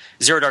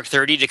Zero Dark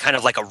 30 to kind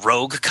of like a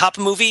rogue cop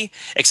movie,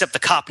 except the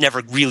cop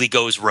never really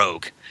goes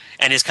rogue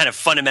and is kind of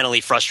fundamentally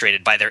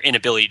frustrated by their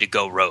inability to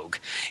go rogue.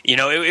 You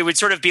know, it would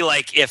sort of be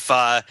like if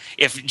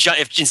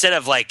instead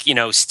of like, you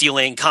know,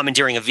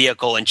 commandeering a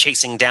vehicle and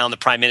chasing down the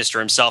prime minister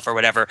himself or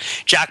whatever,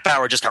 Jack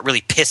Bauer just got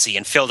really pissy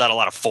and filled out a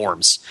lot of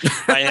forms,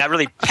 right? And got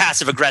really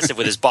passive aggressive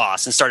with his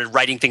boss and started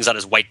writing things on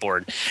his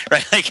whiteboard,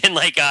 right?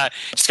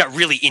 Just got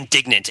really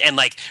indignant and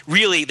like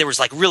really there was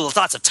like real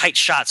lots of tight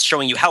shots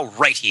showing you how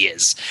right he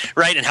is,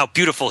 right, and how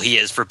beautiful he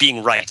is for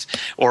being right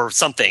or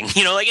something.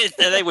 You know, like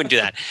they wouldn't do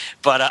that,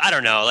 but I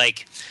don't know, like.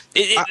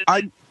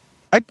 I'd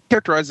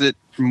characterize it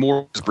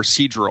more as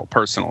procedural,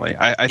 personally.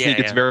 I think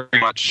it's very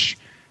much,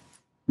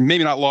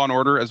 maybe not Law and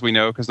Order, as we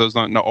know, because those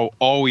don't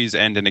always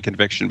end in a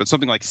conviction, but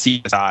something like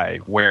CSI,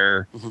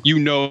 where you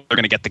know they're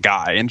going to get the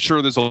guy. And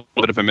sure, there's a little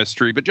bit of a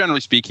mystery, but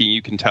generally speaking,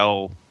 you can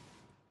tell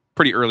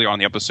pretty early on in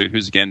the episode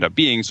who's going to end up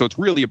being. So it's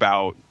really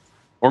about,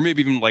 or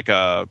maybe even like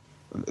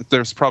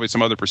there's probably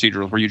some other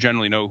procedurals where you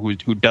generally know who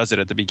does it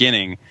at the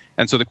beginning.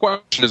 And so the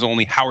question is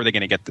only, how are they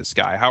going to get this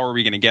guy? How are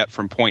we going to get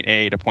from point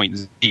A to point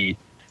Z?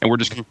 And we're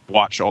just going to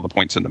watch all the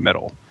points in the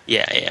middle.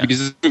 Yeah. Because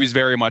this movie is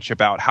very much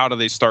about how do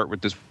they start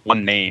with this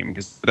one name?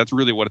 Because that's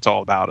really what it's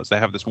all about, is they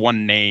have this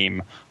one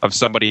name of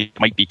somebody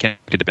who might be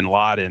connected to bin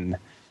Laden.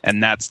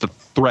 And that's the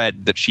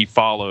thread that she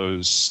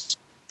follows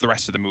the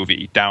rest of the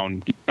movie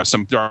down, you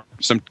know,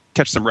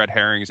 catch some red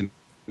herrings and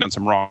down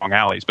some wrong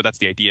alleys, but that's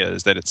the idea,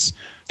 is that it's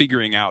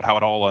figuring out how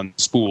it all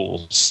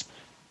unspools.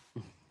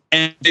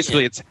 And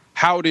basically it's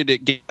how did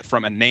it get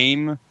from a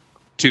name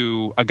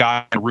to a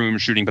guy in a room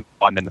shooting bin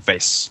Laden in the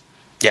face?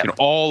 Yeah. You know,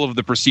 all of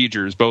the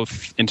procedures,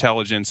 both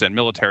intelligence and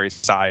military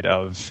side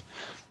of,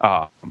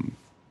 and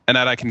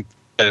that I can,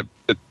 the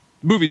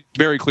movie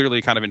very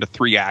clearly kind of into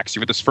 3 acts. You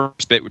have this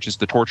first bit, which is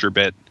the torture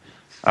bit,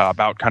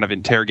 about kind of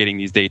interrogating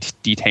these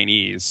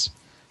detainees.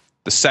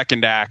 The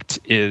second act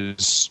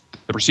is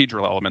the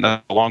procedural element.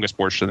 That's the longest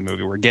portion of the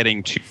movie. We're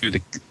getting to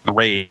the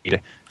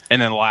raid.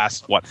 And then the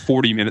last,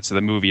 40 minutes of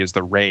the movie is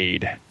the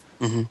raid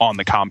on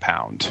the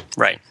compound.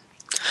 Right.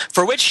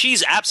 For which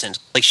she's absent.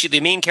 Like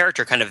the main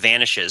character kind of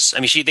vanishes. I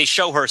mean, they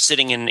show her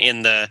sitting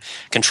in the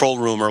control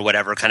room or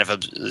whatever, kind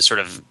of sort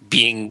of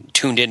being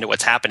tuned into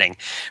what's happening.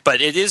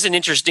 But it is an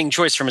interesting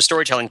choice from a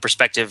storytelling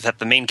perspective that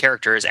the main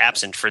character is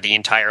absent for the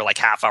entire like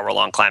half-hour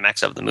long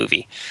climax of the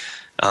movie.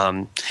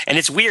 And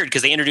it's weird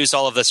because they introduce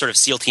all of the sort of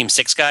SEAL Team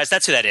 6 guys.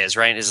 That's who that is,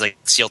 right? It's like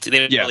SEAL Team. They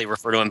didn't really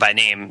refer to him by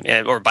name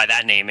or by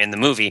that name in the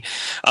movie.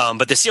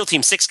 But the SEAL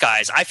Team 6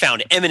 guys, I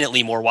found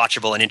eminently more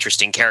watchable and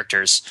interesting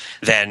characters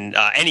than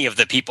any of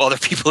the other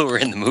people who were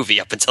in the movie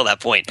up until that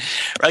point,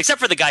 right? Except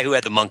for the guy who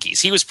had the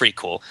monkeys. He was pretty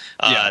cool.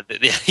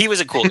 He was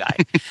a cool guy.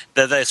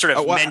 The sort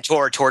of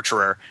mentor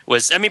torturer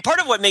was. I mean, part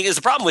of what is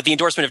the problem with the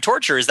endorsement of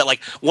torture is that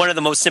like one of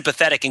the most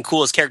sympathetic and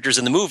coolest characters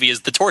in the movie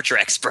is the torture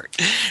expert,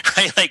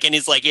 right? Like, and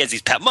he's like, he has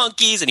these pet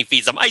monkeys and he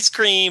feeds them ice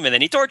cream and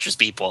then he tortures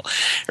people,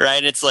 right?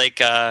 And it's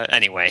like,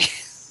 anyway.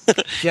 Yeah,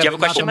 do you have a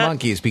question, not the Matt?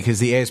 monkeys, because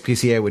the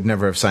ASPCA would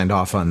never have signed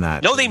off on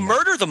that. No, they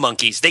murder the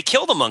monkeys. They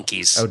kill the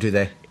monkeys. Oh, do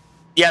they?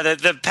 Yeah,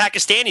 the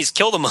Pakistanis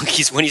kill the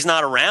monkeys when he's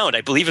not around,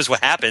 I believe is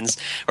what happens,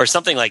 or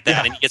something like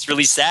that, and he gets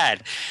really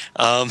sad.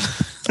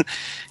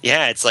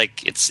 Yeah, it's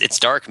like it's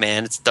dark,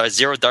 man. It's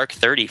Zero Dark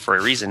 30 for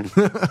a reason.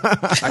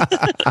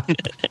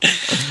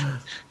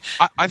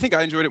 I think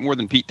I enjoyed it more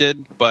than Pete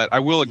did, but I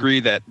will agree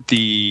that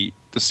the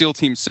SEAL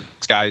Team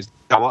 6 guys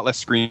got a lot less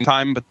screen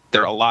time, but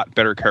they're a lot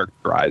better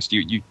characterized.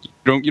 You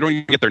don't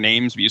even get their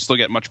names, but you still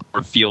get much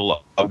more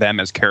feel of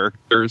them as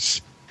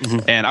characters.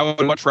 Mm-hmm. And I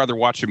would much rather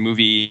watch a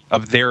movie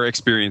of their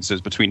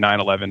experiences between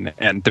 9/11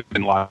 and the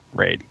Bin Laden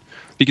raid,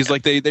 because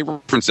like they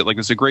reference it. Like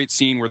there's a great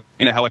scene where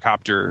in a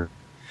helicopter,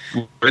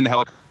 we're in the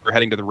helicopter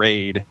heading to the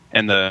raid,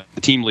 and the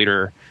team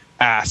leader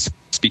asks,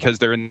 because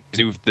they're in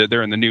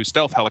the new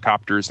stealth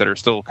helicopters that are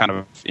still kind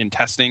of in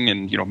testing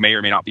and may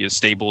or may not be as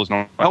stable as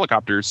normal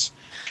helicopters,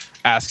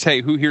 asks, hey,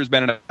 who here's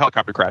been in a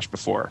helicopter crash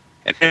before?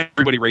 And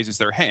everybody raises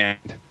their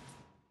hand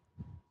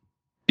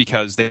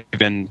because they've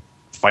been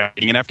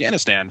fighting in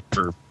Afghanistan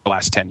for the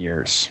last 10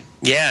 years.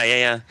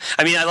 Yeah.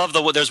 I mean, I love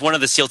there's one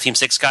of the SEAL Team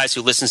 6 guys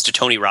who listens to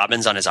Tony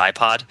Robbins on his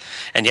iPod,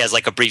 and he has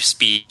like a brief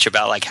speech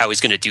about like how he's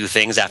going to do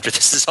things after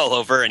this is all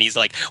over, and he's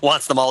like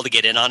wants them all to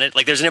get in on it.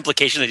 Like there's an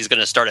implication that he's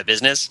going to start a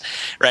business,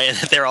 right? And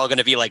that they're all going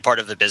to be like part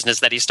of the business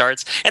that he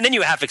starts. And then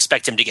you have to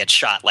expect him to get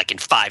shot like in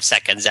 5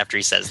 seconds after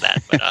he says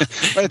that.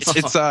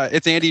 But,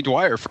 it's Andy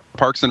Dwyer from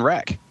Parks and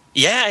Rec.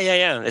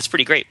 Yeah. It's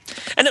pretty great.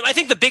 And I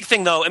think the big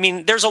thing, though, I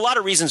mean, there's a lot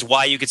of reasons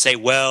why you could say,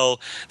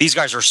 well, these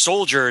guys are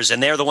soldiers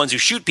and they're the ones who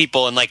shoot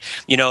people. And, like,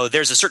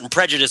 there's a certain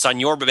prejudice on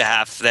your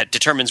behalf that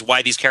determines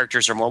why these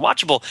characters are more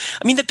watchable.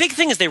 I mean, the big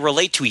thing is they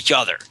relate to each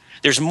other.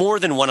 There's more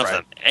than one of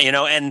them,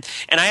 and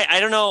I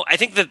don't know. I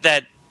think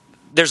that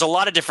there's a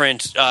lot of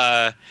different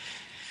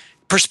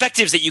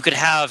perspectives that you could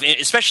have,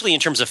 especially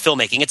in terms of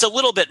filmmaking. It's a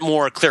little bit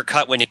more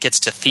clear-cut when it gets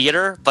to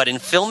theater, but in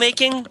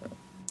filmmaking,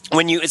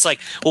 it's like,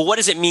 well, what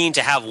does it mean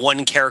to have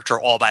one character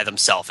all by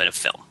themselves in a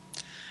film,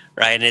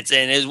 right?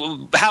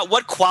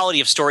 What quality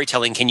of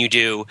storytelling can you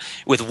do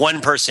with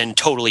one person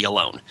totally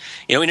alone?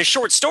 In a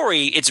short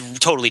story, it's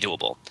totally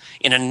doable.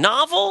 In a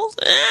novel,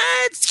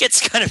 it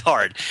gets kind of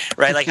hard,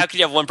 right? Like, how could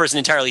you have one person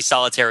entirely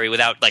solitary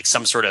without like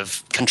some sort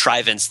of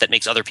contrivance that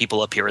makes other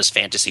people appear as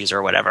fantasies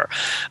or whatever?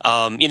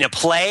 In a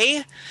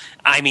play,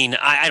 I mean,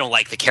 I don't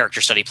like the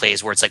character study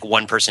plays where it's like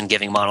one person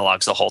giving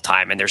monologues the whole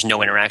time and there's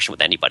no interaction with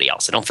anybody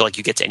else. I don't feel like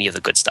you get to any of the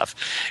good stuff.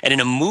 And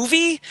in a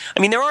movie, I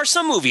mean, there are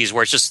some movies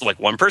where it's just like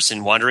one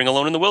person wandering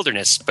alone in the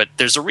wilderness, but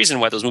there's a reason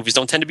why those movies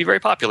don't tend to be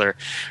very popular,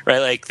 right?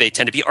 Like they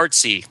tend to be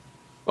artsy.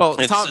 Well,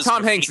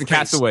 Tom Hanks in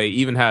Castaway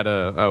even had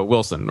a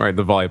Wilson, right,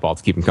 the volleyball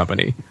to keep him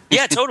company.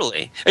 Yeah,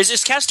 totally.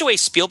 Is Castaway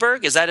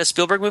Spielberg? Is that a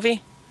Spielberg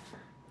movie?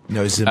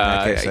 No,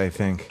 Zemeckis, I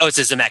think. Oh, it's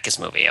a Zemeckis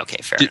movie.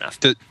 Okay, fair enough.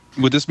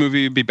 Would this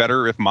movie be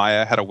better if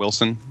Maya had a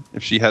Wilson?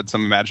 If she had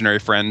some imaginary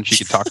friend she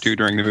could talk to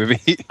during the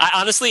movie?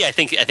 Honestly, I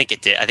think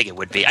it did. I think it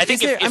would be. I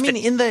think.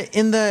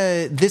 In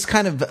this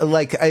kind of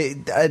like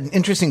an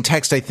interesting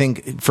text, I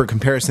think for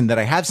comparison that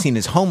I have seen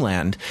is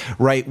Homeland,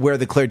 right, where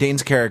the Claire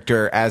Danes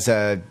character as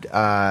a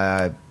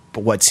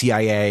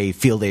CIA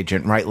field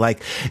agent, right?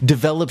 Like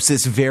develops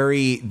this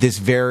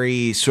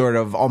very sort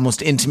of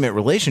almost intimate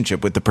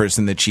relationship with the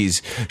person that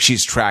she's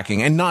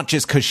tracking, and not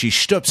just because she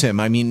shtups him.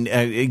 I mean,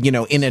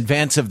 in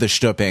advance of the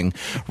shtupping,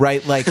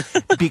 right? Like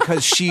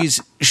because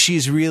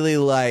she's really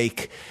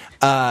like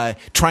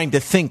trying to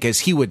think as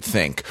he would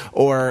think,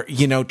 or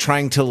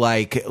trying to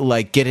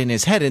like get in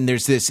his head, and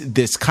there's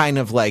this kind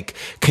of like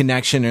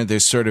connection, or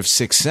this sort of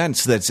sixth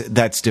sense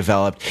that's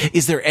developed.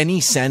 Is there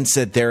any sense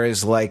that there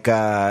is like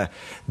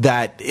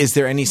is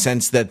there any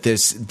sense that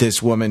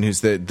this woman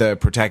who's the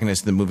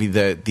protagonist of the movie,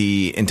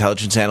 the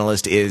intelligence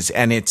analyst is,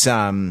 and it's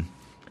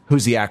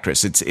who's the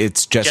actress?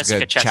 It's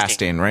Jessica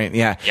Chastain, right?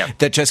 Yeah. Yep.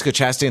 That Jessica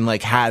Chastain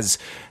like has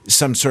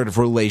some sort of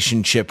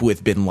relationship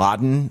with Bin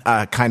Laden,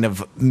 kind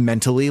of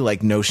mentally,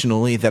 like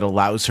notionally, that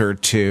allows her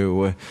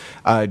to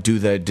do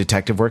the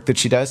detective work that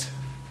she does?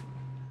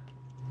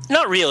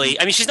 Not really.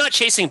 I mean, she's not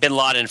chasing Bin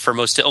Laden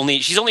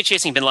she's only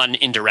chasing Bin Laden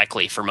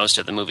indirectly for most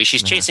of the movie.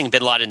 She's chasing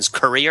Bin Laden's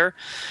courier,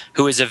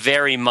 who is a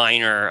very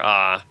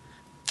minor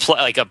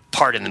like a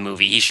part in the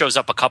movie. He shows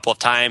up a couple of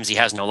times. He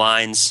has no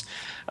lines.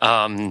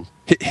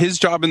 His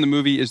job in the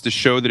movie is to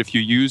show that if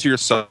you use your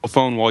cell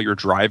phone while you're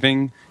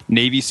driving,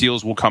 Navy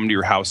SEALs will come to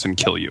your house and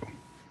kill you.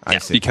 I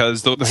see.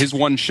 Because his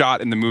one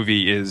shot in the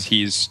movie is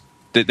he's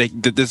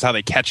this is how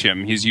they catch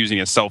him. He's using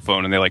his cell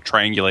phone, and they like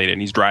triangulate it,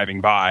 and he's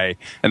driving by,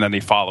 and then they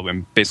follow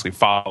him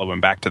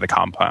back to the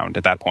compound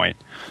at that point.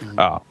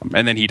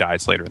 And then he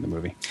dies later in the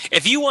movie.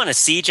 If you want to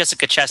see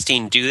Jessica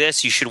Chastain do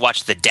this, you should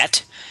watch The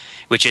Debt,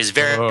 which is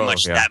very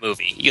much that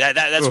movie.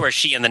 That's where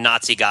she and the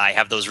Nazi guy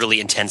have those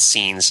really intense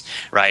scenes,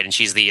 right? And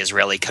she's the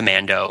Israeli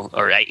commando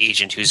or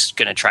agent who's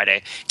going to try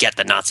to get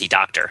the Nazi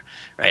doctor,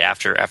 right,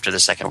 after the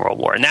Second World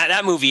War. And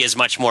that movie is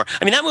much more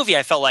 – I mean, that movie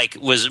I felt like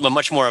was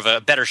much more of a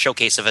better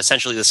showcase of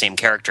essentially the same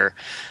character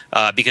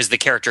because the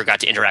character got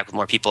to interact with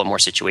more people in more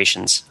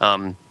situations.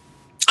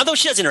 Although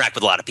she does interact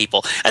with a lot of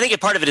people. I think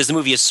part of it is the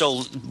movie is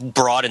so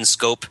broad in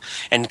scope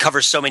and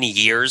covers so many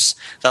years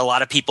that a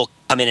lot of people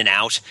come in and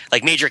out.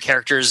 Like major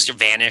characters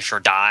vanish or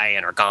die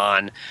and are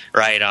gone,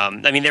 right?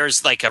 I mean,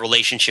 there's like a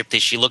relationship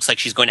that she looks like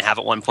she's going to have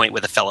at one point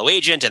with a fellow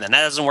agent, and then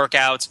that doesn't work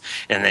out,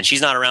 and then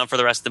she's not around for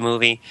the rest of the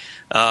movie.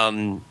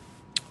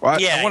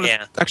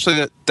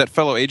 Actually, that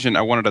fellow agent,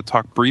 I wanted to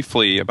talk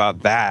briefly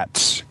about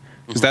that,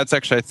 because that's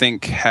actually, I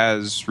think,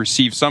 has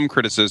received some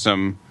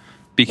criticism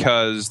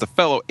because the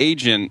fellow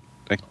agent,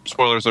 like,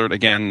 spoilers alert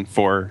again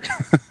for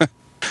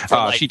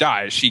she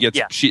dies. She gets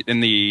in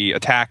the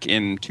attack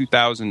in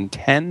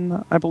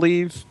 2010, I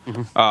believe.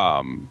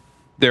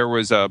 There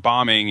was a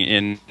bombing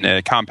in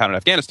a compound in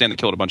Afghanistan that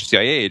killed a bunch of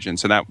CIA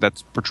agents, and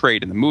that's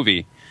portrayed in the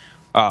movie.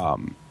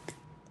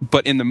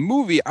 But in the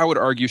movie, I would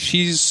argue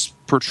she's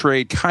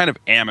portrayed kind of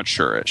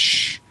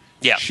amateurish.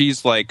 Yeah,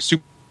 she's like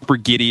super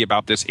giddy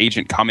about this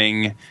agent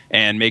coming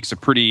and makes a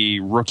pretty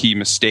rookie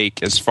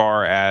mistake as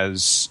far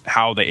as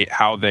how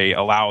they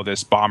allow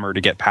this bomber to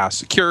get past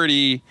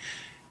security.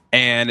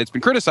 And it's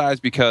been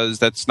criticized because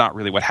that's not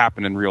really what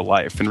happened in real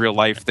life. In real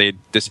life,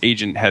 this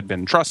agent had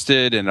been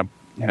trusted and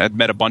had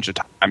met a bunch of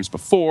times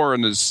before,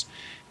 and it's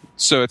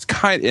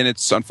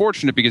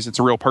unfortunate because it's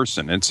a real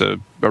person.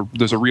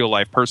 There's a real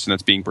life person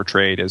that's being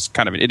portrayed as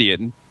kind of an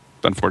idiot. And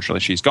unfortunately,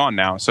 she's gone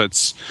now, so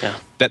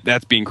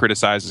that's being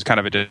criticized as kind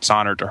of a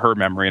dishonor to her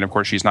memory, and of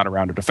course she's not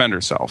around to defend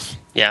herself.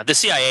 Yeah, the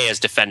CIA has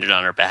defended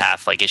on her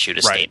behalf, like issued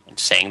a statement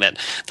saying that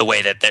the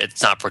way that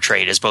it's not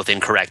portrayed is both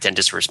incorrect and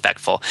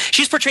disrespectful.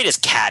 She's portrayed as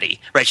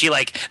catty, right? She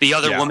the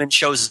other woman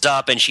shows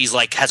up and she's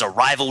like has a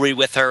rivalry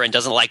with her and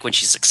doesn't like when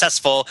she's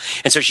successful,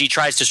 and so she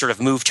tries to sort of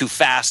move too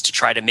fast to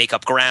try to make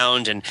up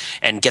ground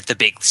and get the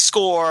big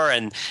score,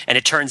 and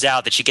it turns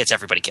out that she gets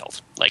everybody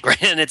killed,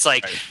 and it's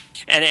like,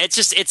 and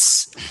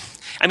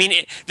I mean,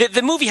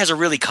 the movie has a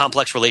really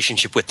complex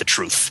relationship with the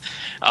truth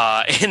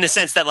in the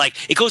sense that,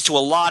 it goes to a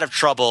lot of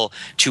trouble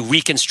to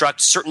reconstruct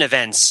certain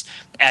events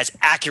as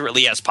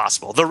accurately as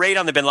possible. The raid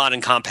on the Bin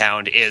Laden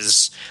compound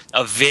is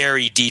a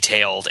very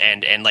detailed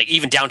and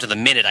even down to the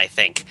minute, I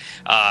think,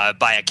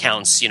 by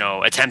accounts,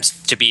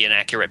 attempts to be an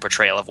accurate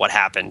portrayal of what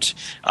happened,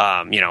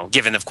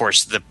 given, of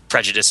course, the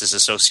prejudices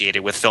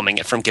associated with filming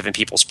it from given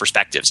people's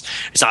perspectives.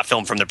 It's not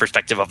filmed from the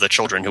perspective of the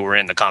children who were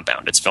in the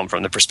compound. It's filmed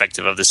from the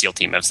perspective of the SEAL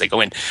team as they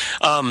go in.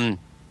 The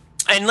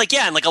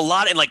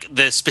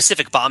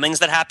specific bombings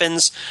that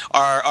happens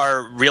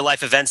are real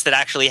life events that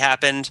actually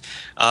happened.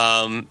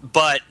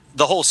 But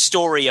the whole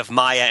story of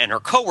Maya and her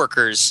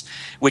coworkers,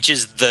 which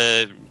is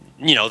the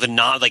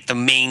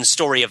main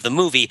story of the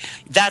movie,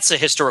 that's a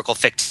historical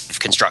fictive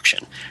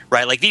construction,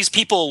 right? These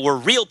people were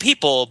real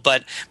people,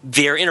 but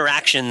their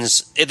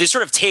interactions, they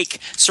sort of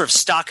take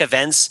stock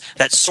events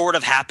that sort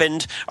of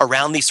happened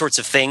around these sorts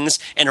of things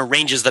and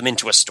arranges them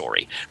into a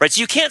story, right?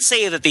 So you can't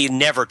say that they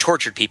never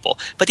tortured people,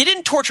 but they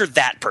didn't torture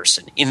that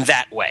person in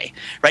that way,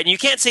 right? And you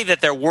can't say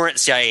that there weren't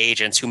CIA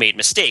agents who made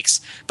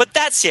mistakes, but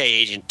that CIA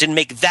agent didn't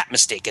make that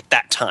mistake at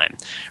that time,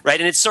 right?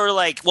 And it's sort of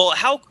like, well,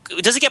 how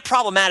does it get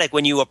problematic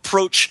when you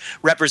approach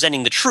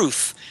representing the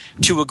truth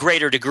to a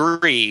greater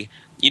degree?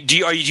 Do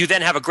you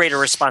then have a greater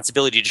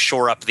responsibility to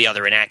shore up the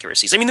other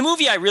inaccuracies? I mean, the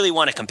movie I really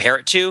want to compare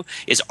it to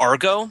is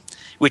Argo,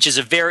 which is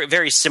a very,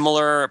 very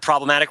similar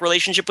problematic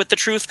relationship with the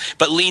truth,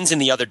 but leans in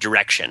the other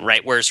direction,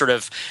 right? Where sort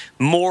of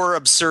more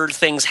absurd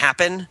things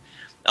happen,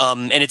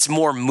 and it's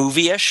more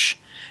movie-ish.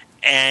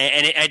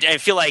 And I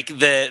feel like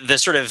the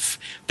sort of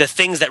the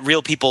things that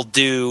real people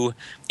do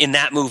in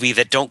that movie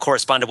that don't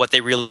correspond to what they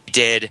really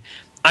did,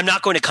 I'm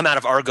not going to come out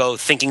of Argo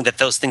thinking that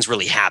those things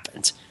really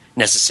happened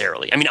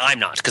necessarily. I mean, I'm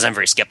not, because I'm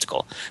very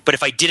skeptical. But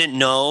if I didn't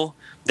know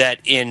that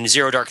in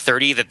Zero Dark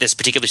 30 that this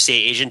particular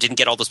CIA agent didn't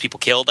get all those people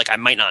killed, I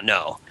might not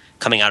know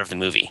coming out of the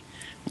movie.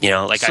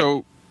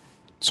 So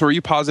are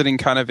you positing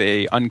kind of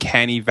a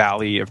uncanny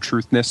valley of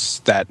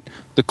truthness, that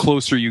the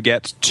closer you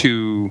get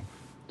to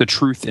the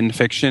truth in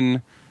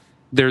fiction,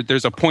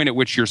 there's a point at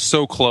which you're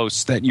so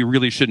close that you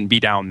really shouldn't be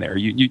down there?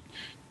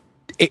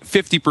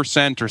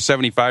 50% or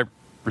 75%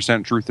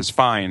 truth is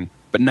fine,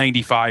 but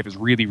 95 is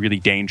really, really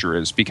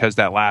dangerous, because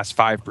that last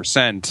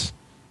 5%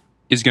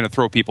 is going to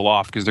throw people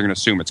off because they're going to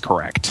assume it's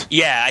correct.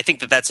 Yeah, I think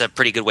that's a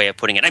pretty good way of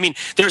putting it. I mean,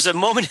 there's a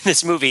moment in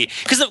this movie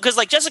because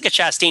like Jessica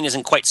Chastain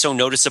isn't quite so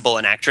noticeable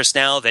an actress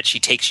now that she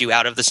takes you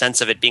out of the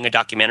sense of it being a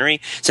documentary,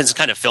 since it's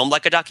kind of filmed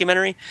like a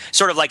documentary,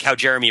 sort of like how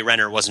Jeremy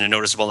Renner wasn't a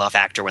noticeable enough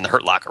actor when The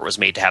Hurt Locker was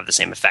made to have the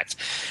same effect.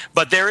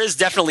 But there is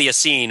definitely a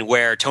scene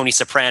where Tony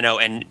Soprano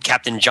and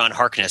Captain Jack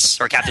Harkness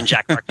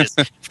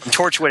from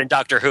Torchwood and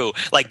Doctor Who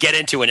like get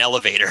into an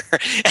elevator,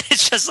 and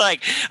it's just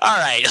like, all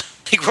right.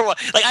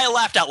 Like I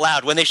laughed out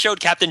loud when they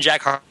showed Captain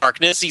Jack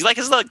Harkness. He's like,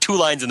 there's like 2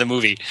 lines in the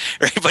movie,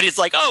 right? But it's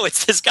like, oh,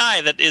 it's this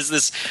guy that is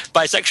this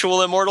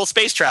bisexual immortal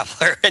space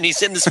traveler, and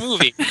he's in this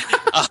movie.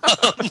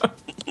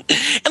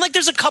 And like,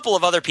 there's a couple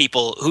of other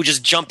people who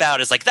just jump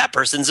out as like, that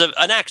person's an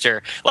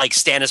actor. Like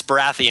Stannis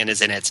Baratheon is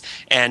in it,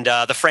 and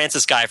the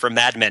Francis guy from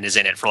Mad Men is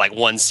in it for like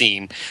one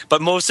scene.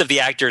 But most of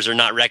the actors are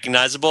not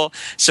recognizable,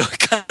 so it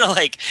kind of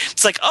like,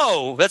 it's like,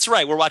 oh, that's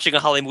right, we're watching a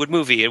Hollywood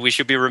movie, and we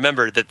should be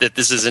remembered that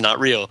this is not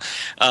real.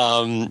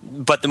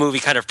 But the movie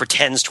kind of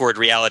pretends toward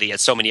reality at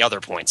so many other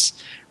points,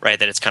 right?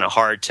 That it's kind of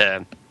hard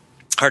to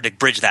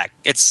bridge that.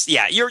 It's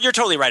you're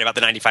totally right about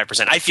the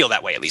 95%. I feel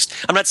that way, at least.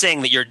 I'm not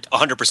saying that you're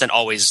 100%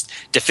 always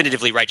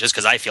definitively right just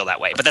because I feel that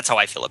way, but that's how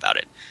I feel about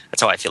it.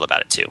 That's how I feel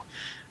about it too.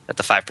 That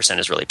the 5%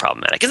 is really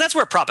problematic, because that's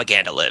where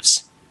propaganda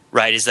lives,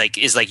 right? Is like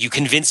you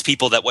convince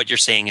people that what you're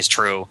saying is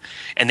true,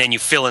 and then you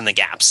fill in the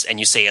gaps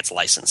and you say it's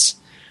license,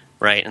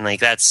 right? And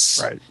like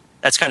that's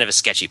kind of a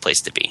sketchy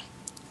place to be.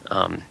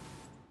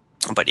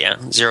 But yeah,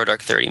 Zero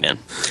Dark 30, man.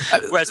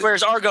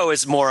 Whereas Argo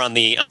is more on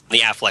the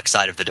Affleck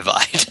side of the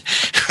divide,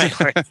 right?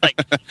 Where it's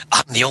like,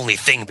 I'm the only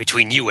thing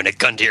between you and a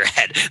gun to your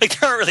head. Like,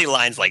 there aren't really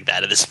lines like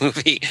that in this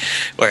movie,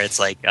 where it's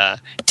like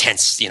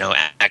tense,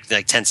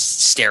 like tense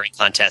staring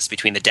contest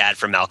between the dad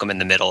from Malcolm in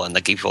the Middle and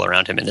the people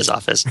around him in his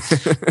office.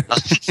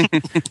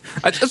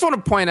 I just want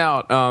to point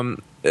out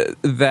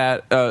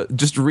that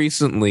just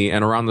recently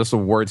and around this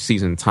award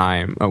season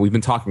time, we've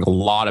been talking a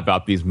lot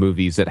about these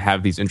movies that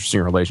have these interesting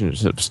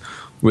relationships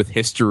with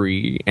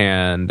history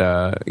and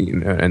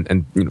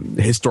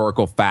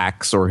historical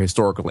facts or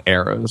historical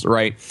eras,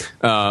 right?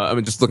 I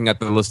mean, just looking at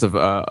the list of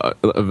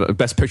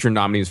Best Picture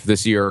nominees for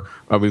this year,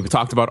 we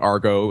talked about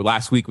Argo.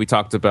 Last week we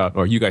talked about,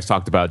 or you guys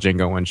talked about,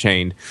 Django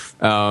Unchained.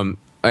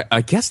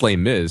 I guess Les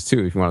Mis,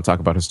 too, if you want to talk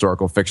about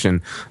historical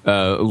fiction.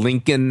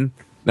 Lincoln...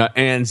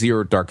 and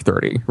Zero Dark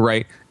 30,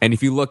 right? And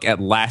if you look at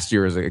last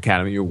year's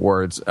Academy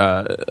Awards,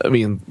 I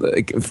mean,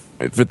 like,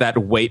 for that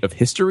weight of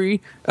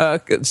history,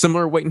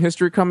 similar weight in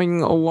history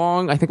coming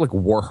along, I think like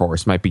War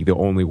Horse might be the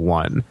only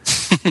one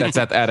that's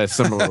at a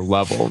similar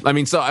level. I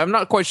mean, so I'm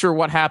not quite sure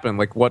what happened,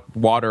 like what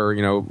water,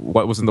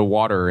 what was in the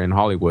water in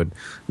Hollywood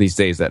these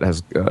days that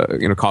has,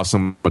 caused so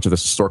much of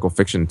this historical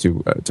fiction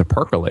to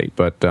percolate.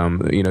 But,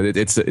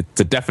 it's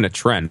a definite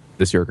trend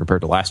this year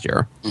compared to last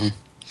year. Mm-hmm.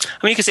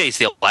 I mean, you could say it's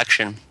the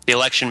election. The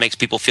election makes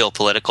people feel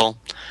political.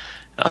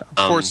 Of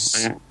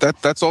course,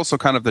 that's also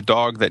kind of the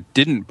dog that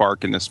didn't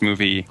bark in this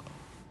movie.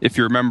 If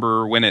you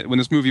remember, when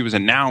this movie was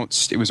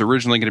announced, it was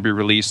originally going to be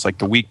released like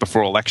the week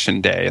before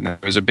Election Day, and there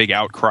was a big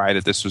outcry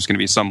that this was going to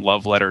be some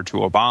love letter to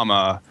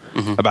Obama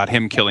about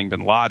him killing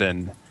bin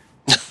Laden.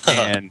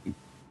 And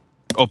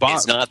Obama,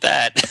 it's not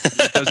that.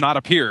 It does not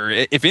appear.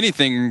 If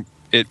anything,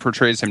 it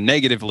portrays him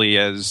negatively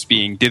as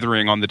being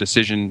dithering on the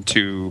decision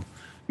to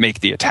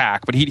make the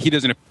attack, but he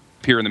doesn't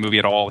appear in the movie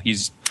at all.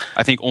 He's,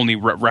 I think, only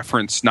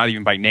referenced, not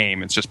even by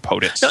name. It's just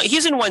POTUS. No,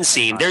 he's in one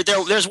scene.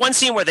 There's one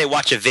scene where they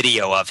watch a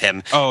video of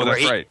him. Oh,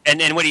 that's right.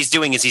 And what he's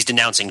doing is he's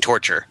denouncing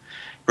torture,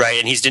 right?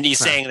 And he's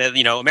saying that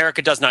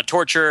America does not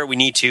torture. We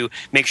need to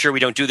make sure we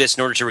don't do this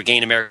in order to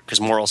regain America's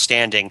moral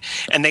standing.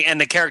 And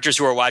the characters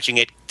who are watching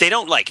it, they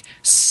don't like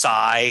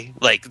sigh.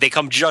 Like they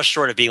come just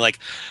short of being like,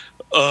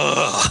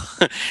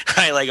 ugh,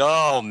 right? Like,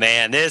 oh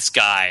man, this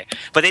guy.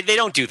 But they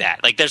don't do that.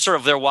 Like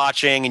they're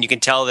watching, and you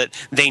can tell that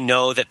they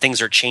know that things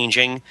are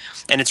changing.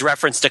 And it's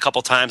referenced a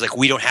couple times, like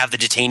we don't have the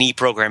detainee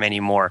program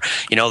anymore.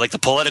 Like the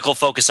political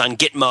focus on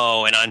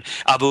Gitmo and on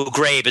Abu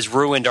Ghraib has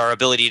ruined our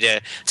ability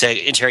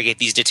to interrogate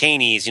these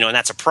detainees. And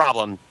that's a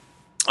problem.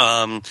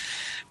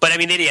 But I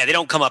mean, they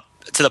don't come up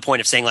to the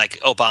point of saying like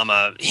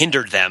Obama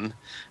hindered them,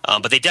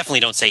 but they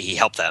definitely don't say he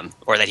helped them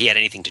or that he had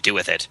anything to do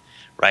with it.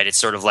 Right, it's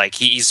sort of like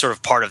he's sort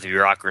of part of the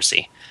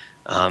bureaucracy.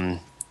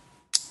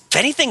 If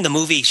anything, the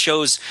movie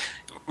shows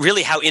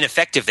really how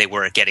ineffective they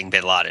were at getting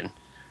bin Laden,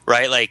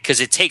 right? Like, because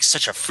it takes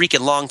such a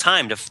freaking long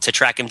time to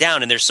track him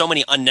down, and there's so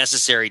many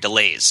unnecessary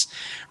delays,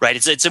 right?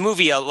 It's a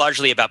movie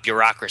largely about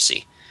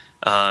bureaucracy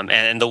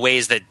and the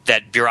ways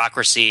that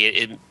bureaucracy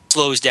it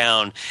slows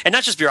down, and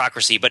not just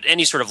bureaucracy, but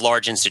any sort of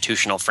large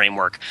institutional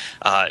framework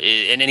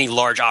and any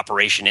large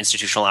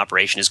institutional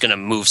operation is going to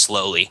move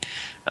slowly.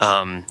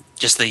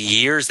 Just the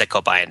years that go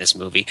by in this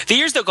movie. The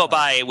years that go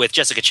by with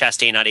Jessica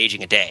Chastain not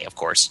aging a day, of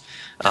course.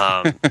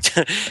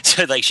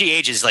 So like she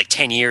ages like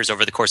 10 years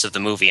over the course of the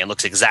movie and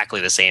looks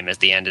exactly the same as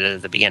the end and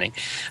at the beginning.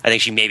 I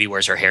think she maybe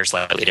wears her hair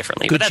slightly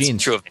differently. Good but that's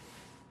genes. true of it.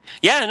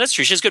 Yeah, and that's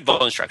true. She has good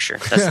bone structure.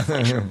 That's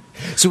definitely true.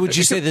 So would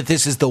you say that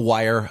this is the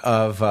Wire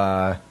of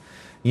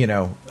getting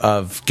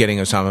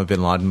Osama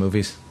bin Laden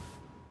movies?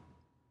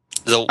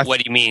 What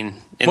do you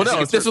mean? Well,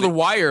 no, if this was the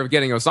wire of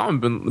getting Osama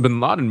bin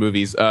Laden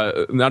movies,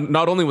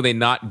 not only would they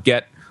not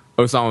get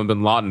Osama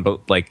bin Laden,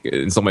 but like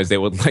in some ways they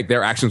would, like,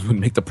 their actions would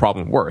make the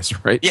problem worse,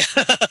 right? Yeah.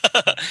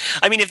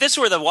 I mean, if this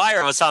were the wire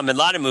of Osama bin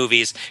Laden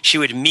movies, she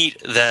would meet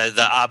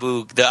the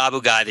Abu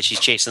guy that she's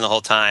chasing the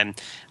whole time,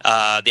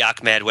 the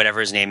Ahmed, whatever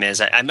his name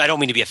is. I don't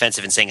mean to be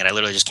offensive in saying it. I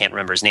literally just can't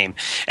remember his name.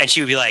 And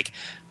she would be like,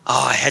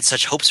 "Oh, I had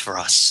such hopes for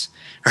us."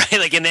 Right?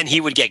 Like, and then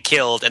he would get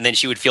killed, and then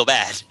she would feel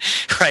bad,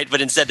 right? But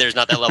instead, there's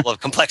not that level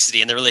of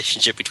complexity in the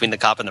relationship between the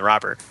cop and the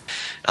robber.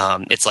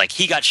 It's like,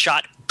 he got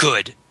shot,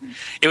 good.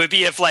 It would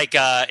be if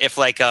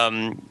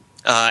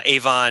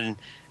Avon,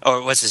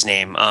 or what's his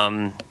name?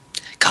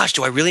 Gosh,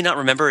 do I really not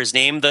remember his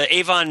name? The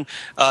Avon,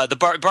 the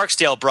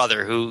Barksdale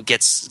brother who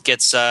is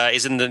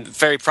in the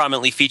very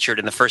prominently featured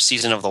in the first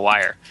season of The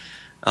Wire.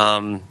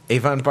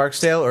 Avon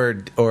Barksdale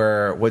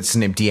or what's his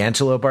name?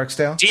 D'Angelo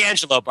Barksdale?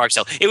 D'Angelo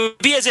Barksdale. It would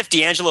be as if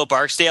D'Angelo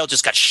Barksdale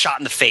just got shot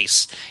in the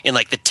face in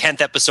like the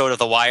 10th episode of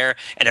The Wire,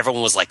 and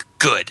everyone was like,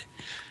 good.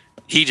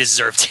 He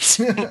deserved it.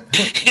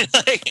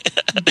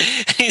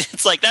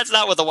 It's like, that's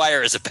not what The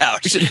Wire is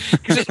about. We should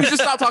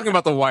stop talking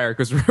about The Wire,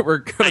 because we're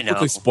going to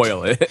quickly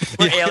spoil it.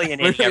 We're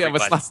alienating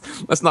everybody.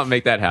 Let's not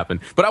make that happen.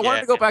 But I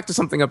wanted to go back to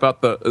something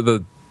about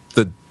the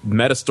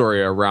meta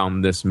story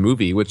around this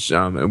movie, which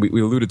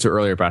we alluded to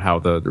earlier, about how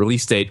the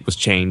release date was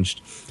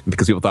changed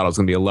because people thought it was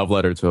going to be a love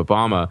letter to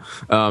Obama.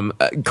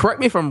 Correct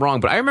me if I'm wrong,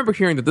 but I remember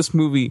hearing that this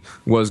movie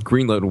was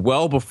greenlit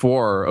well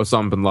before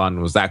Osama bin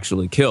Laden was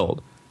actually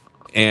killed.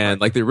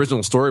 And like, the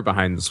original story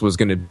behind this was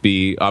going to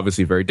be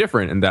obviously very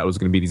different, and that was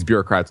going to be these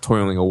bureaucrats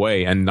toiling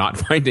away and not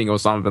finding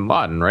Osama bin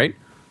Laden, right?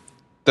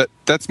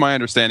 That's my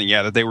understanding.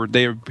 Yeah, that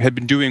they had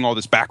been doing all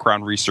this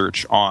background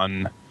research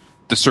on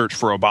the search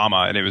for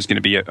Obama, and it was going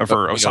to be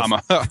for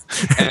Osama,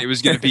 and it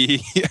was going to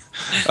be.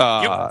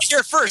 You're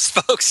here first,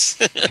 folks.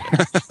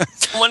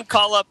 Someone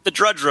call up the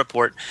Drudge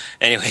Report.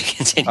 Anyway,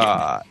 continue.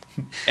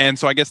 And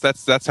so I guess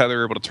that's how they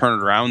were able to turn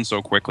it around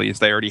so quickly, is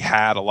they already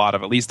had a lot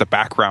of at least the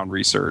background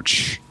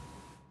research,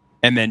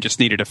 and then just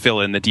needed to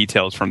fill in the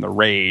details from the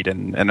raid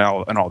and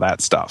all that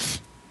stuff.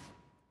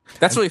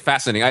 That's really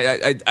fascinating.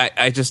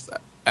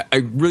 I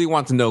really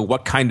want to know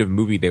what kind of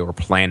movie they were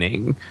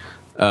planning.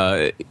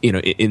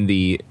 In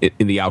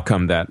the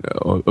outcome that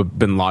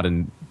bin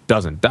Laden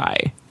doesn't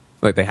die.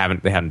 Like, they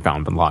hadn't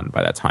found bin Laden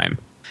by that time.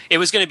 It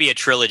was going to be a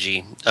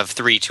trilogy of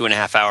 3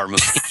 2.5-hour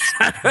movies.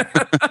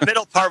 The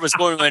middle part was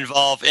going to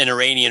involve an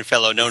Iranian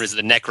fellow known as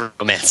the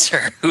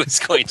Necromancer, who was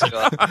going to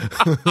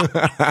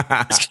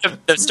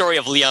the story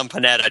of Leon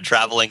Panetta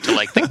traveling to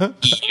like the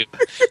EU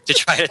to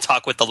try to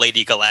talk with the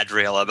Lady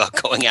Galadriel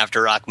about going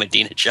after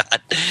Ahmadinejad.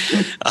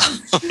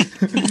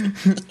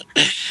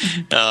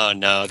 Oh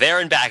no, there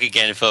and back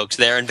again, folks.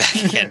 There and back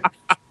again.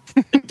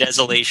 The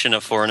desolation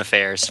of foreign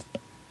affairs.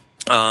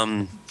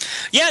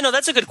 Yeah, no,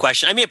 that's a good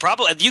question. I mean,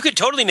 probably you could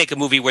totally make a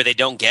movie where they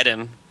don't get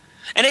him,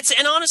 and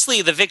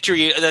honestly the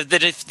victory,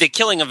 the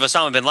killing of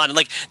Osama bin Laden.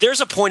 Like, there's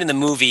a point in the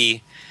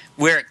movie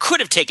where it could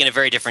have taken a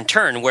very different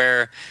turn,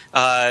 where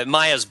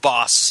Maya's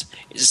boss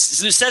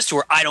says to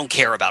her, "I don't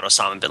care about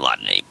Osama bin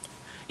Laden anymore."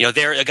 You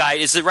know, a guy,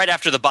 is it right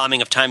after the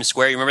bombing of Times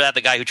Square? You remember that?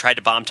 The guy who tried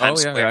to bomb Times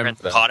Square and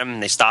caught him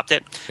and they stopped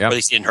it? Yep. Or at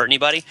least he didn't hurt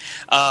anybody.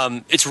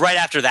 It's right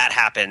after that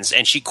happens,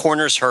 and she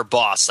corners her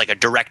boss, like a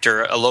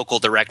local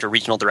director,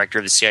 regional director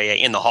of the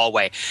CIA, in the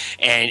hallway.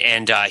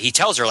 And he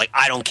tells her, like,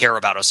 I don't care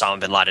about Osama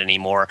bin Laden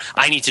anymore.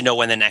 I need to know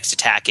when the next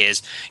attack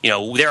is. You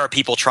know, there are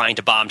people trying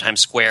to bomb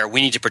Times Square.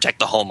 We need to protect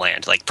the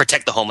homeland. Like,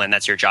 protect the homeland.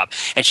 That's your job.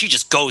 And she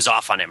just goes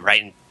off on him,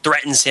 right? And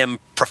threatens him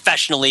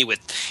professionally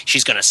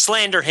she's going to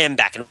slander him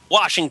back in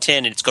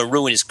Washington, and it's going to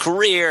ruin his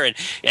career,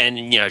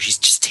 and you know, she's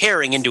just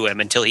tearing into him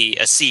until he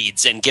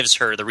accedes and gives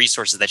her the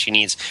resources that she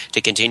needs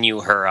to continue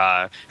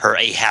her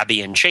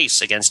Ahabian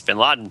chase against bin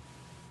Laden.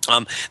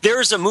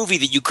 There is a movie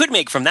that you could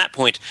make from that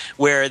point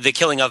where the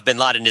killing of bin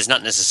Laden is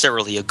not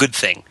necessarily a good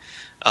thing.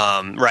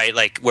 Right,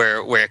 like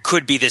where it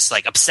could be this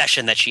like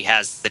obsession that she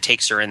has that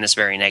takes her in this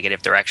very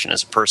negative direction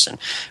as a person,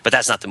 but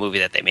that's not the movie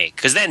that they make,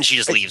 because then she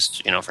just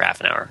leaves, you know, for half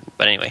an hour.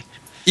 But anyway,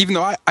 even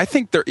though I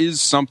think there is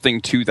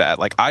something to that.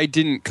 Like, I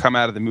didn't come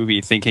out of the movie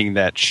thinking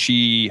that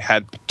she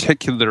had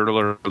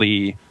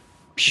particularly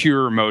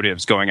pure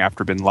motives going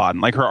after bin Laden.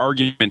 Like, her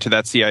argument to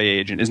that CIA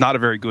agent is not a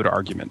very good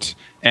argument,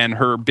 and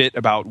her bit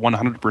about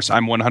 100%,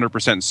 I'm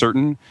 100%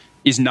 certain,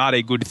 is not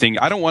a good thing.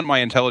 I don't want my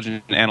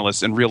intelligence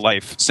analysts in real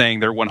life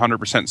saying they're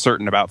 100%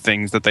 certain about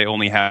things that they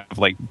only have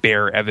like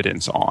bare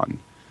evidence on.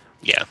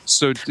 Yeah.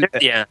 So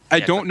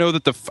I don't know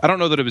that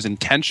it was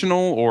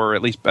intentional, or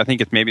at least I think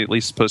it's maybe at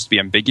least supposed to be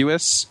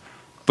ambiguous.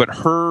 But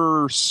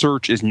her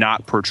search is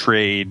not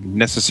portrayed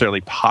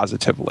necessarily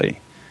positively,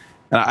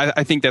 and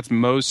I think that's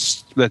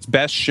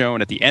best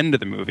shown at the end of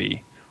the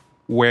movie,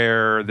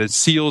 where the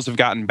SEALs have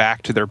gotten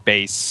back to their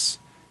base.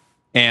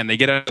 And they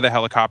get out of the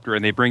helicopter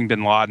and they bring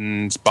bin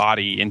Laden's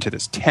body into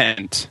this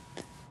tent.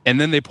 And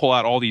then they pull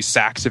out all these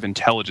sacks of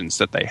intelligence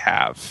that they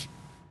have.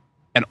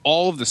 And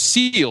all of the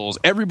SEALs,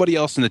 everybody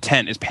else in the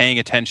tent, is paying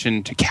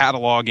attention to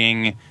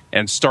cataloging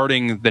and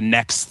starting the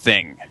next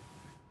thing.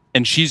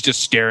 and she's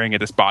just staring at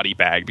this body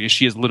bag because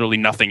she has literally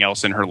nothing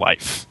else in her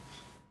life.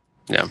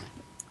 Yeah.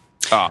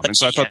 And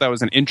so I thought that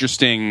was an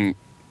interesting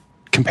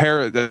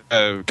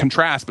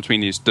contrast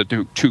between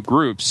the two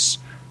groups.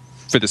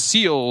 For the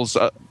SEALs,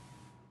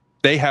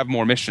 they have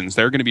more missions.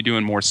 They're going to be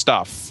doing more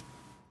stuff.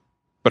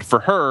 But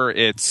for her,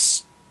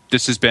 there's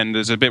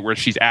a bit where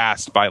she's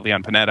asked by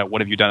Leon Panetta,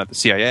 what have you done at the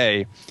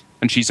CIA?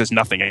 And she says,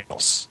 nothing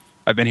else.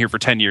 I've been here for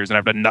 10 years and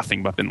I've done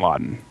nothing but bin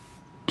Laden.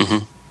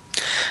 Mm-hmm.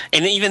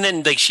 And even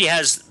then, like she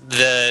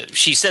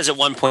says at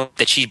one point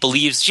that she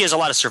believes she has a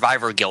lot of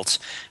survivor guilt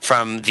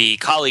from the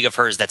colleague of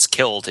hers that's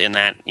killed in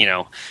that,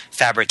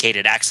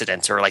 fabricated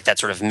accident, or like that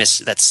sort of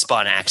that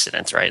spun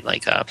accident, right?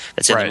 Like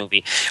that's in the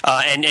movie.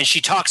 And she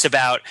talks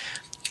about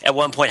at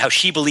one point how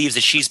she believes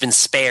that she's been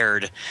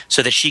spared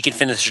so that she can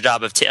finish her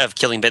job of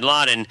killing bin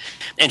Laden.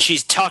 And she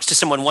talks to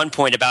someone one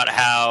point about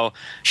how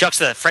she talks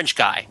to the French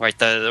guy, right?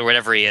 The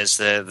whatever he is,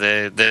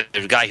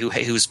 the guy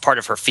who's part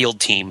of her field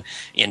team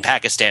in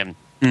Pakistan.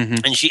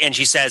 Mm-hmm. And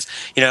she says,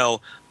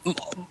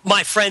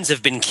 my friends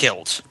have been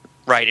killed,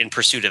 right, in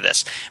pursuit of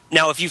this.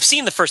 Now, if you've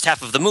seen the first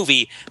half of the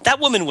movie, that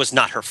woman was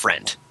not her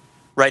friend,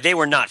 right? They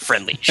were not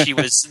friendly.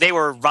 They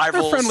were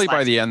rivals. They're friendly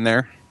by the end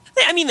there.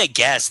 I mean,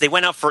 they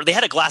went out they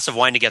had a glass of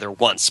wine together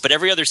once, but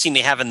every other scene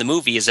they have in the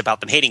movie is about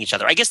them hating each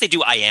other. I guess they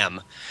do IM,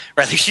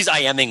 right? Like she's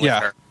IMing with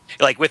her,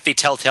 like with the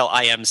telltale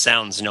IM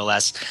sounds, no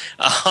less,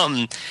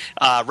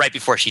 right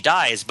before she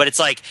dies. But it's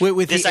like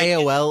with the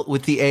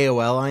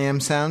AOL IM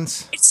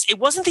sounds. It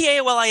wasn't the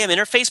AOL IM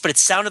interface, but it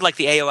sounded like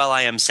the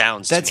AOL IM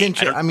sounds. That's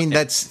interesting. I mean,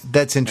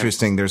 that's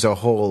interesting. There's a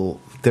whole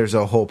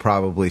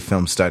probably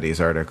film studies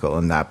article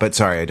in that. But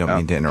sorry, I don't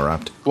mean to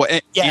interrupt. Well,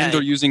 and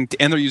they're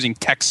using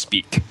text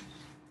speak.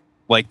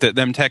 Like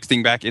them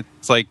texting back,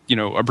 it's like,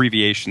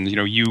 abbreviations,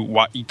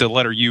 the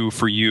letter U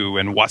for you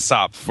and what's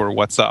up for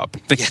what's up,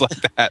 things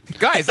like that.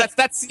 Guys,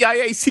 that's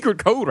CIA secret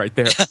code right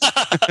there.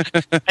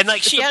 And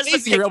like she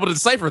has you're able to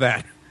decipher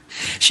that.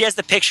 She has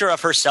the picture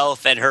of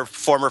herself and her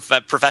former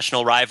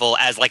professional rival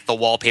as like the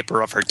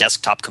wallpaper of her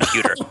desktop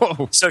computer.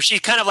 So she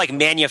kind of like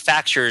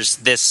manufactures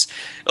this.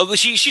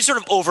 She sort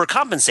of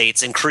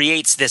overcompensates and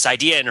creates this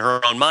idea in her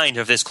own mind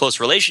of this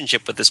close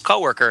relationship with this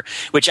coworker,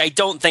 which I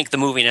don't think the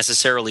movie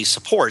necessarily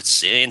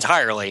supports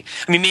entirely.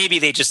 I mean, maybe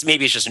it's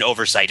just an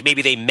oversight.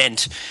 Maybe they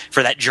meant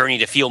for that journey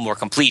to feel more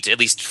complete, at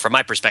least from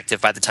my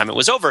perspective, by the time it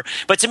was over.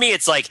 But to me,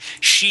 it's like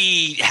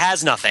she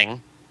has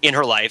nothing in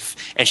her life,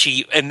 and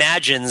she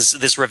imagines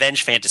this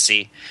revenge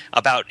fantasy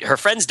about her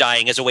friends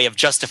dying as a way of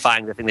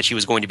justifying the thing that she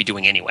was going to be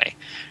doing anyway,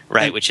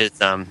 right? Which is,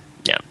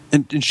 yeah.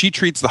 And she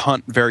treats the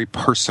hunt very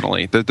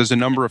personally. There's a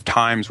number of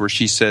times where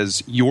she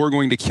says, you're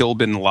going to kill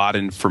bin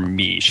Laden for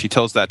me. She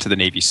tells that to the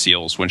Navy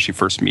SEALs when she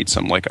first meets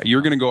them, like,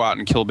 you're going to go out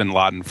and kill bin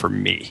Laden for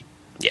me.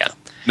 Yeah.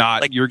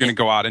 Not like, you're going to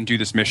go out and do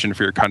this mission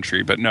for your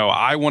country. But no,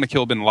 I want to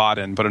kill bin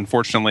Laden, but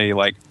unfortunately,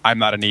 like, I'm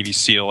not a Navy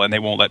SEAL and they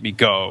won't let me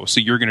go, so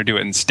you're going to do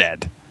it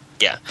instead.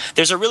 Yeah,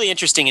 there's a really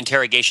interesting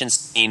interrogation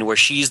scene where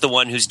she's the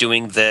one who's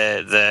doing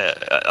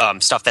the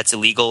stuff that's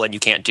illegal and you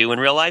can't do in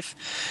real life,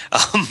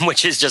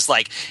 which is just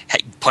like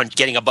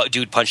getting a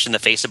dude punched in the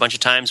face a bunch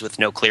of times with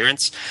no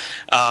clearance.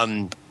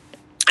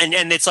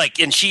 And it's like,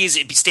 and she's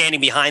standing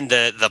behind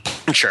the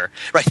puncher,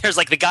 right? There's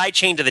like the guy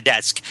chained to the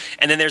desk,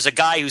 and then there's a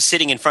guy who's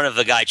sitting in front of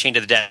the guy chained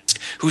to the desk,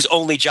 whose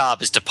only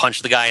job is to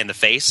punch the guy in the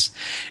face.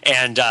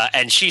 And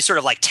she sort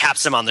of like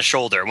taps him on the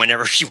shoulder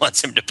whenever she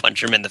wants him to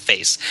punch him in the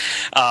face,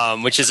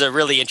 which is a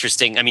really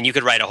interesting. I mean, you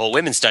could write a whole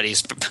women's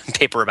studies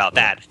paper about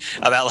that,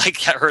 about like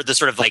the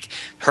sort of like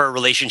her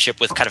relationship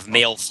with kind of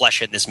male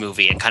flesh in this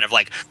movie, and kind of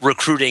like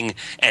recruiting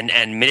and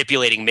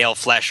manipulating male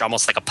flesh,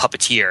 almost like a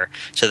puppeteer,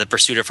 to the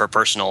pursuit of her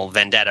personal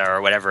vendetta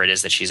or whatever it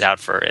is that she's out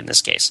for in this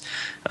case.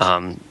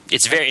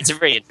 It's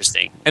very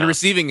interesting. And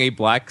receiving a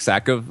black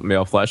sack of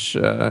male flesh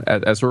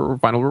as her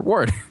final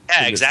reward.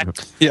 Yeah,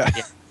 exactly. Yeah.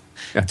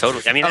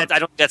 Totally. I mean, I don't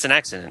think that's an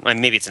accident. I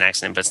mean, maybe it's an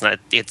accident, but it's not.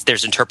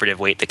 There's interpretive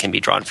weight that can be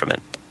drawn from it.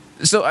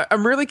 So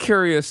I'm really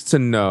curious to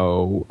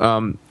know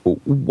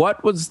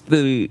what was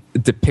the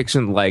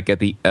depiction like at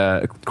the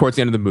towards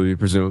the end of the movie,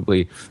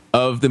 presumably,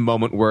 of the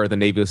moment where the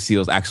Navy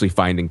SEALs actually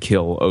find and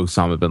kill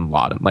Osama bin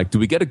Laden. Like, do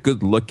we get a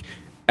good look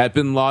at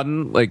bin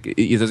Laden? Like,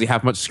 does he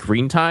have much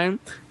screen time?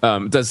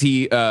 Does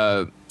he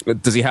have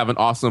an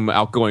awesome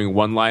outgoing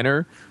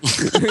one-liner?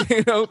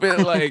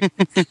 Like,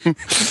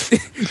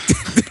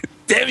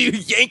 damn you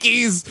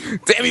Yankees,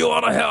 damn you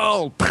all to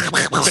hell.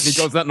 And he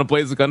goes out in a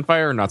blaze of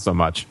gunfire, or not so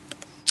much?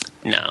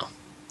 No.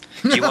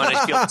 Do you want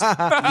to feel?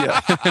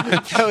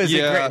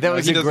 That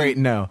was a great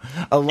no.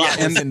 A lot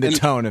was in the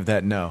tone of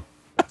that no.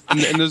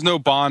 And there's no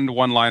Bond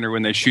one-liner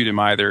when they shoot him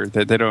either.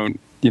 They don't,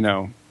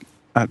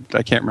 I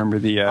can't remember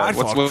the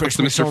what's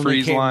the Mr.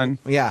 Freeze line?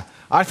 Yeah,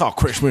 I thought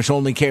Christmas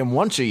only came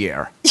once a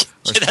year.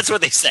 That's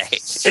what they say.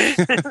 It's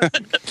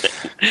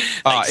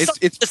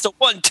just a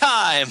one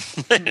time.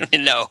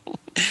 No,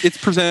 it's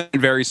presented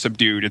very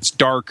subdued. It's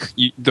dark.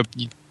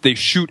 They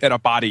shoot at a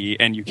body,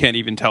 and you can't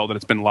even tell that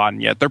it's bin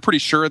Laden yet. They're pretty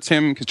sure it's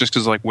him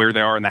because like where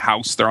they are in the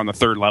house, they're on the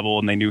third level,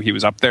 and they knew he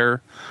was up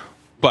there.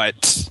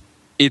 But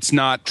it's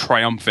not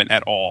triumphant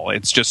at all.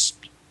 It's just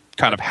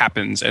kind of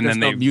happens, and There's then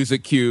no they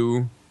music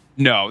cue.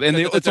 No, and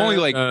it's only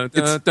like it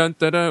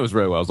was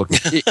really what I was looking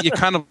at. it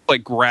kind of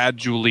like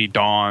gradually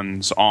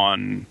dawns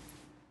on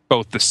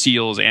both the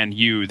SEALs and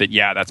you that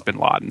that's Bin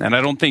Laden. And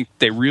I don't think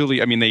they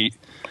really. I mean,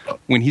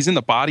 when he's in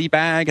the body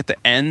bag at the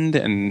end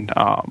and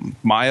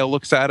Maya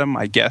looks at him,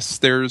 I guess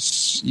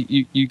there's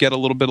you get a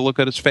little bit of look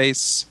at his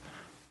face,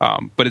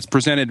 but it's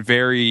presented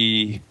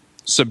very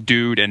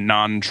subdued and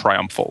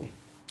non-triumphal.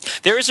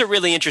 There is a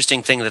really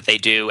interesting thing that they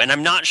do, and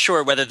I'm not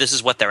sure whether this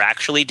is what they're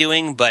actually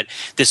doing, but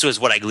this was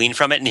what I gleaned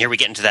from it, and here we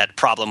get into that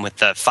problem with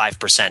the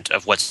 5%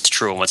 of what's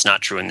true and what's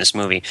not true in this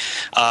movie,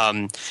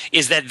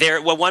 is that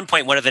at one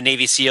point, one of the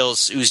Navy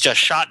SEALs who's just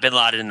shot Bin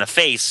Laden in the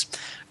face,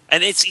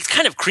 and it's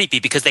kind of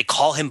creepy because they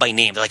call him by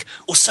name. They're like,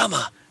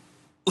 Osama,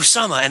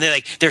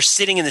 and they're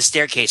sitting in the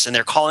staircase and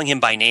they're calling him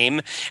by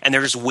name, and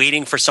they're just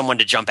waiting for someone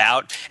to jump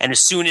out, and as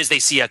soon as they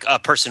see a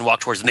person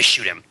walk towards them, they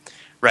shoot him.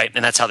 Right,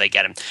 and that's how they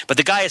get him. But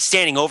the guy is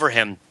standing over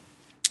him,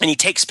 and he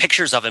takes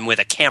pictures of him with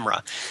a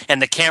camera.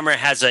 And the camera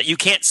has you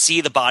can't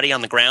see the body on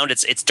the ground.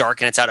 It's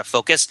dark and it's out of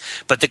focus.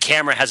 But the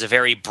camera has a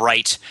very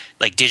bright,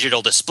 like,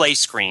 digital display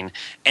screen.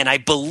 And I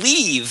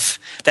believe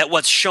that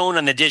what's shown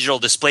on the digital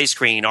display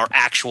screen are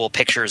actual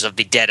pictures of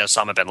the dead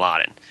Osama bin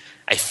Laden.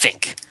 I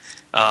think.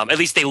 At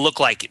least they look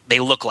like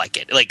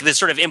it. Like, the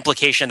sort of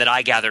implication that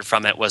I gathered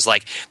from it was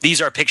like,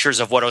 these are pictures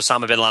of what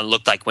Osama bin Laden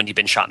looked like when he'd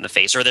been shot in the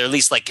face, or they're at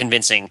least like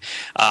convincing.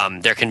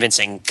 They're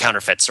convincing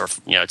counterfeits, or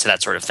to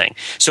that sort of thing.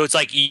 So it's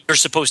like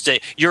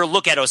your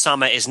look at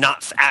Osama is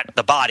not at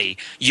the body.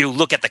 You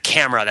look at the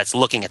camera that's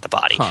looking at the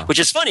body, which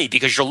is funny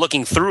because you're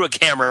looking through a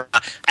camera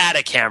at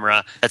a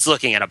camera that's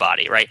looking at a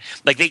body, right?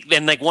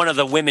 Like one of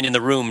the women in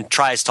the room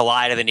tries to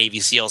lie to the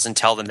Navy SEALs and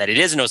tell them that it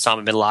isn't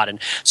Osama bin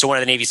Laden. So one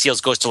of the Navy SEALs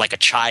goes to like a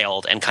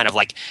child and kind of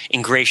like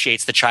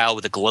ingratiates the child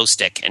with a glow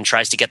stick and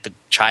tries to get the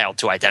child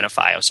to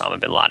identify Osama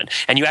bin Laden.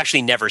 And you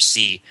actually never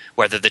see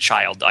whether the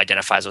child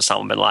identifies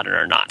Osama bin Laden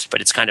or not,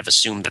 but it's kind of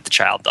assumed that the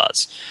child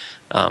does.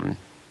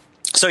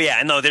 So yeah,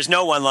 and no, there's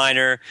no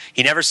one-liner.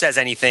 He never says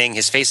anything.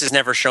 His face is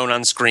never shown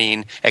on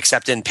screen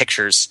except in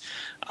pictures.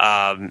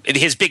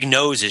 His big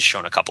nose is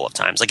shown a couple of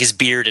times. Like, his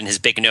beard and his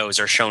big nose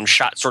are shown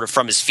shot sort of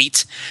from his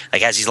feet,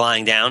 like as he's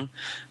lying down.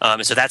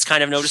 So that's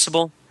kind of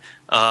noticeable.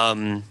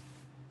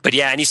 But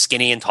yeah, and he's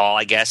skinny and tall,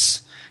 I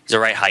guess. He's the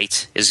right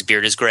height. His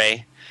beard is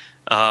gray.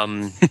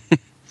 But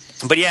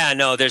yeah,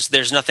 no,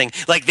 there's nothing.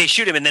 Like, they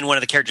shoot him, and then one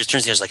of the characters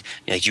turns to him and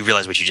is like, you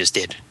realize what you just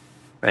did,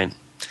 right?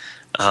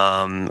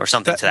 Or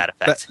something to that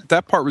effect.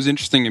 That part was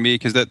interesting to me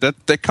because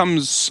that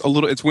comes a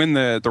little. It's when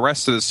the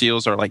rest of the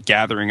SEALs are like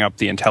gathering up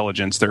the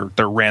intelligence. They're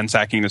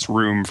ransacking this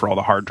room for all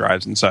the hard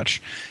drives and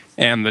such.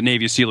 And the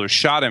Navy SEAL who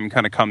shot him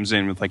kind of comes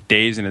in with like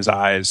daze in his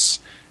eyes.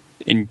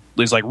 And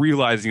is like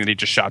realizing that he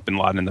just shot bin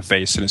Laden in the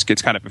face, and it's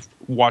kind of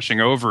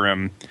washing over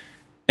him.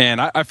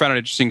 And I found it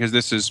interesting because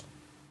this is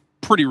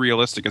pretty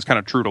realistic. It's kind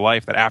of true to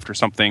life that after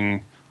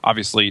something,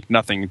 obviously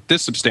nothing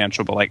this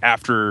substantial, but like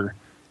after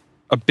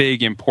a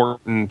big,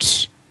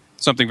 important,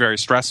 something very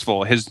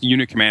stressful, his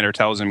unit commander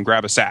tells him,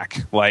 grab a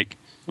sack. Like,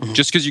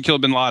 just because you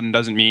killed bin Laden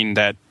doesn't mean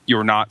that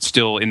you're not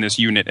still in this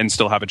unit and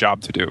still have a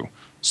job to do.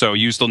 So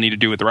you still need to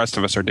do what the rest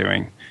of us are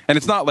doing. And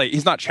it's not like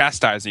he's not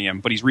chastising him,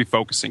 but he's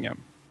refocusing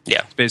him.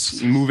 Yeah,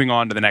 basically moving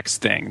on to the next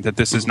thing. That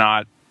this is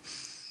not,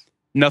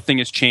 nothing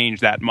has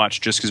changed that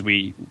much just because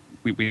we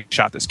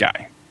shot this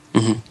guy.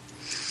 Mm-hmm.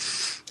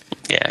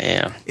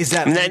 Yeah. Is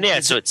that? And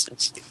then, so it's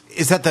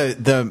is that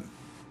the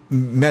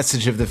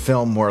message of the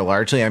film more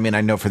largely? I mean,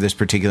 I know for this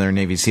particular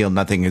Navy SEAL,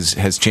 nothing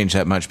has changed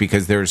that much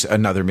because there's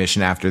another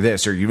mission after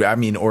this,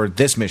 or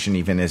this mission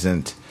even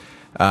isn't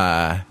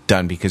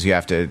done because you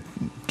have to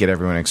get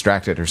everyone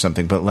extracted or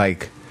something. But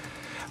like.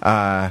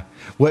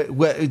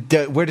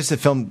 Where does the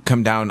film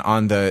come down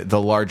on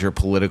the larger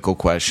political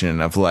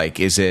question of like,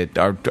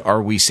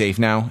 are we safe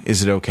now?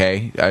 Is it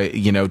okay?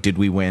 Did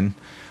we win?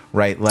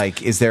 Right?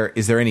 Like, is there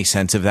any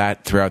sense of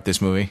that throughout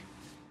this movie?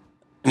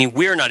 I mean,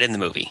 we're not in the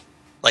movie.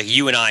 Like,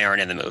 you and I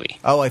aren't in the movie.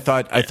 Oh, I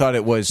thought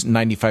it was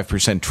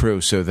 95%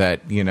 true, so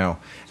that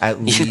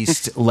at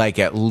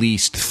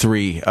least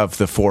 3 of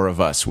the 4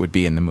 of us would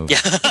be in the movie.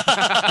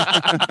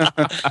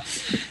 Yeah.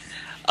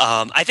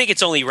 I think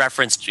it's only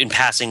referenced in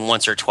passing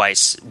once or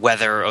twice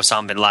whether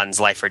Osama bin Laden's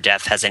life or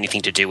death has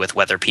anything to do with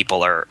whether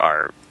people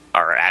are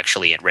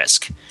actually at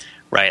risk,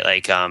 right?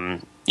 Like, you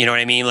know what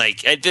I mean?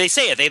 Like, they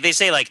say it. They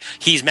say, like,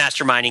 he's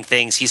masterminding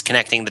things, he's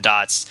connecting the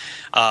dots.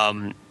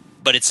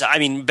 But it's, I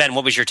mean, Ben,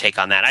 what was your take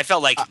on that? I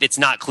felt like it's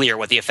not clear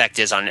what the effect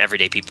is on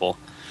everyday people.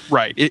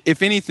 Right.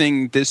 If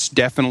anything, this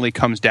definitely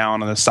comes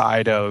down on the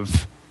side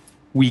of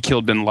we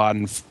killed bin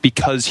Laden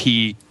because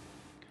he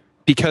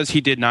did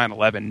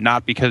 9/11,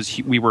 not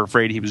because we were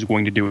afraid he was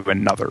going to do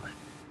another.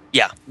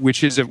 Yeah,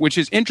 which is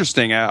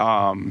interesting.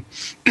 I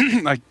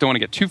don't want to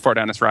get too far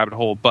down this rabbit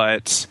hole,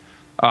 but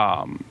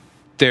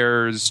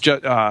there's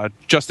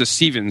Justice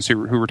Stevens who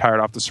retired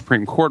off the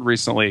Supreme Court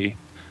recently.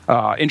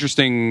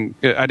 Interesting.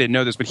 I didn't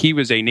know this, but he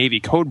was a Navy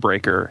code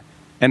breaker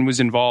and was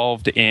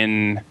involved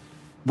in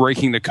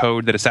breaking the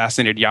code that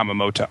assassinated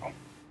Yamamoto.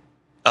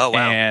 Oh,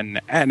 wow.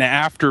 And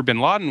after bin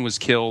Laden was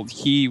killed,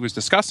 he was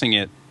discussing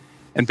it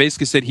and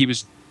basically said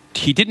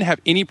he didn't have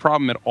any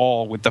problem at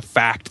all with the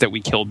fact that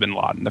we killed bin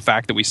Laden, the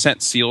fact that we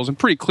sent SEALs, and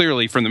pretty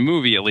clearly from the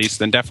movie at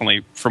least, and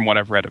definitely from what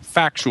I've read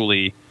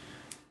factually,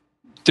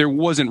 there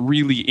wasn't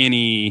really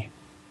any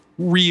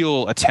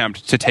real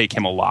attempt to take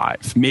him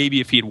alive. Maybe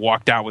if he had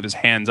walked out with his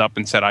hands up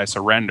and said, "I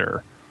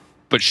surrender,"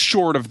 but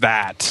short of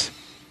that,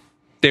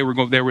 they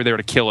were there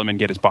to kill him and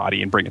get his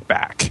body and bring it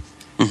back.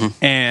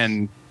 Mm-hmm.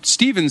 And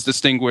Stevens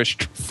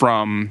distinguished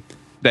from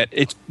that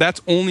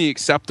that's only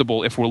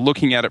acceptable if we're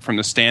looking at it from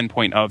the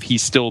standpoint of he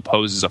still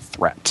poses a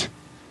threat.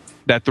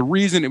 That the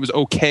reason it was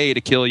okay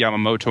to kill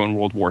Yamamoto in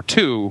World War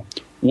II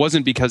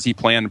wasn't because he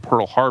planned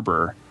Pearl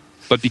Harbor,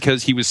 but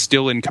because he was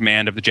still in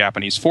command of the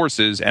Japanese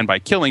forces, and by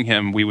killing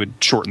him, we would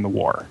shorten the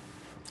war.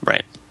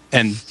 Right.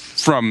 And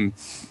from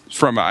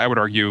I would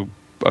argue,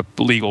 a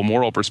legal,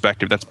 moral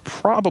perspective, that's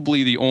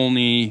probably the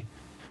only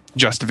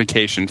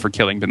justification for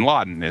killing bin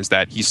Laden, is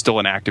that he's still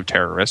an active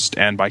terrorist,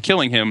 and by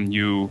killing him,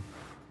 you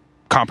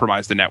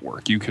compromise the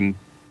network. You can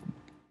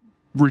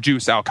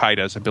reduce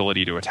Al-Qaeda's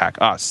ability to attack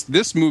us.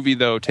 This movie,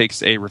 though,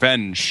 takes a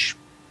revenge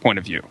point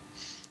of view.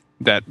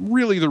 That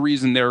really the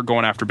reason they're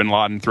going after bin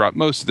Laden throughout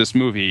most of this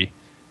movie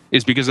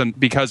is because of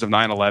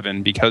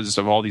 9/11, because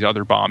of all these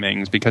other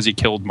bombings, because he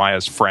killed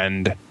Maya's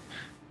friend,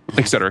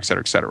 et cetera, et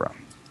cetera, et cetera.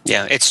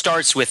 Yeah, it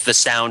starts with the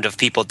sound of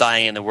people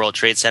dying in the World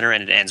Trade Center,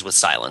 and it ends with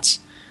silence.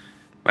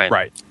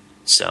 Right.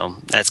 So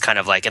that's kind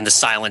of like, and the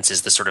silence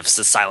is the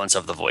silence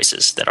of the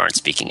voices that aren't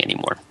speaking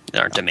anymore,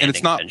 that aren't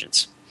demanding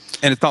vengeance.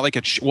 And it's not like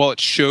it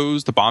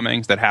shows the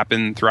bombings that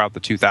happened throughout the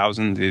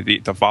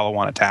 2000s, the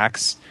follow-on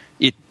attacks.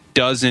 It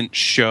doesn't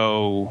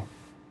show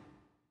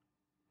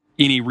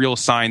any real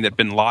sign that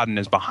bin Laden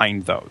is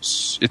behind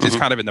those. It's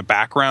kind of in the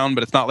background,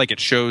 but it's not like it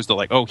shows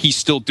he's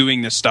still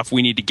doing this stuff,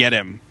 we need to get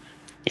him.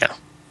 Yeah.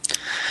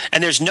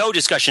 And there's no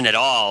discussion at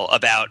all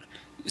about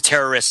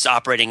terrorists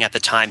operating at the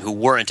time who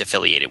weren't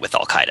affiliated with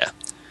Al-Qaeda.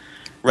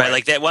 Right?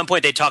 Like at one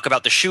point they talk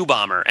about the shoe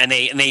bomber, and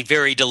they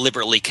very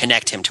deliberately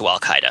connect him to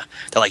Al-Qaeda.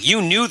 They're like,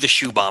 "You knew the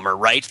shoe bomber,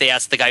 right?" They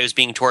asked the guy who's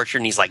being tortured,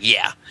 and he's like,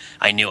 "Yeah,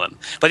 I knew him."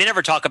 But they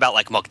never talk about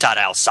like Muqtada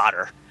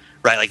al-Sadr,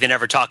 right? Like they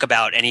never talk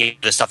about any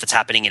of the stuff that's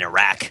happening in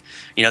Iraq.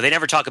 They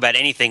never talk about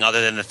anything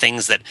other than the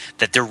things that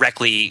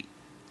directly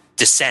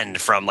descend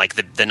from like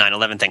the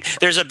 9/11 thing.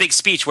 There's a big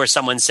speech where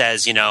someone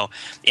says, in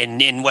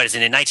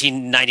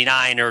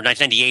 1999 or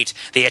 1998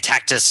 they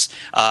attacked us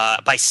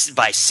by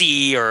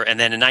sea, and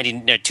then in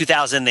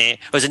 2000 in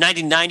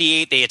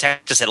 1998 they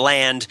attacked us at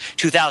land,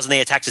 2000 they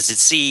attacked us at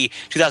sea,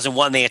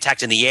 2001 they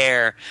attacked in the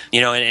air,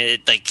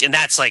 and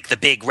that's like the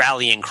big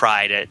rallying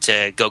cry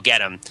to go get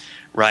them,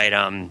 right?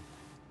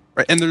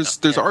 Right, and there's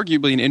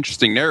arguably an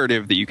interesting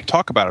narrative that you can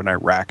talk about in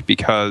Iraq,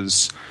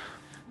 because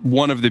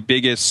one of the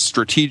biggest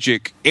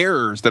strategic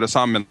errors that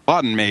Osama bin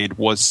Laden made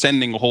was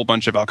sending a whole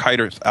bunch of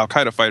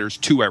Al-Qaeda fighters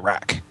to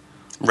Iraq,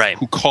 right?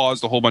 Who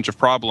caused a whole bunch of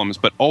problems,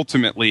 but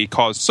ultimately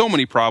caused so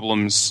many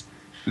problems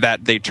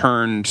that they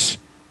turned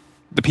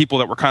the people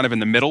that were kind of in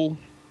the middle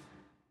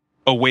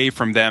away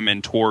from them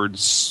and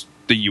towards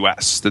the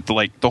U.S. That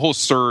the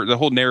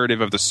whole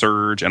narrative of the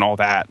surge and all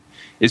that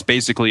is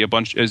basically the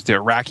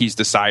Iraqis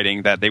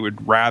deciding that they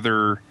would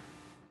rather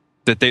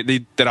that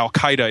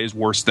Al-Qaeda is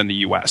worse than the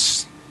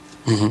U.S.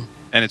 Mm-hmm.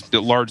 And it's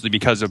largely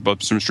because of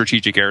some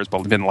strategic errors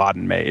bin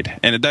Laden made.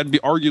 And that'd be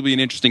arguably an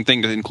interesting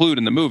thing to include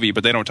in the movie,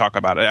 but they don't talk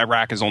about it.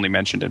 Iraq is only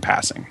mentioned in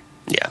passing.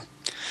 Yeah.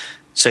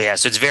 So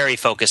it's very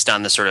focused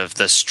on the sort of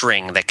the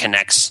string that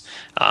connects,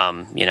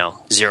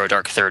 Zero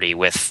Dark 30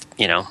 with,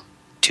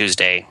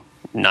 Tuesday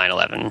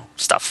 9/11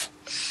 stuff.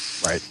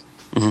 Right.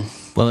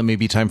 Mm-hmm. Well, it may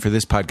be time for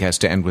this podcast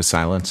to end with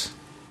silence.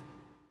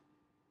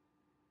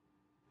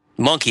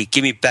 Monkey,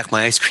 give me back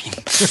my ice cream.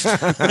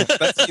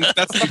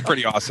 That's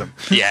pretty awesome.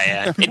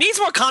 Yeah. It needs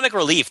more comic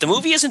relief. The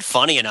movie isn't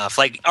funny enough.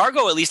 Like,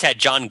 Argo at least had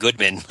John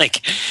Goodman.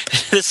 Like,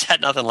 this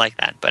had nothing like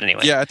that. But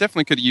anyway. Yeah, it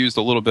definitely could have used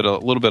a little bit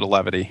of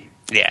levity.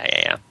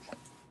 Yeah.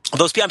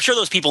 I'm sure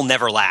those people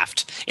never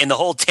laughed in the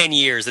whole 10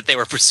 years that they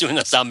were pursuing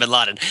Osama bin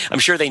Laden. I'm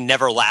sure they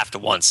never laughed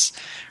once,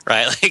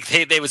 right? Like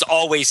they was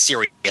always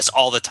serious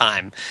all the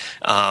time.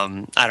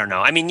 I don't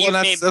know. I mean,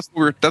 that's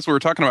what we're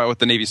talking about with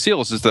the Navy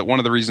SEALs, is that one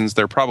of the reasons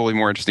they're probably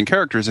more interesting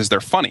characters is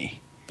they're funny.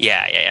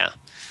 Yeah.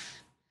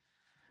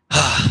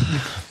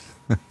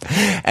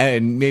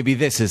 And maybe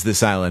this is the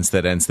silence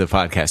that ends the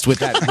podcast. With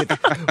that,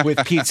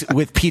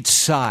 with Pete's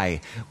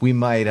sigh, we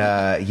might,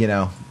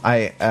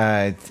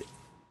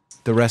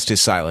 the rest is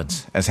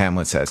silence, as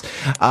Hamlet says.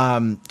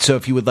 So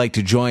if you would like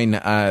to join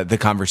the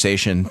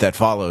conversation that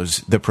follows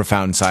the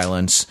profound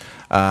silence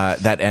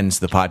that ends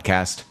the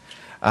podcast,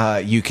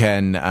 you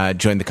can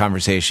join the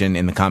conversation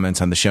in the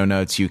comments on the show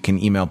notes. You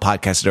can email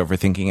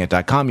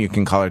podcast@overthinkingit.com. You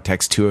can call or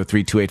text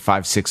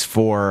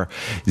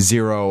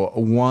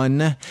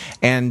 203-285-6401.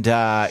 And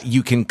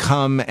you can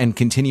come and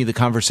continue the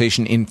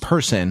conversation in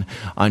person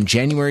on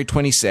January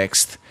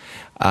 26th.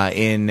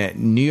 In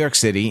New York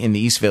City, in the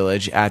East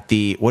Village, at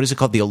the, what is it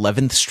called, the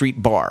 11th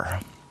Street Bar?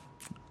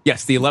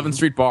 Yes, the 11th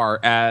Street Bar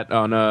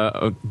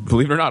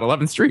believe it or not,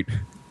 11th Street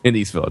in the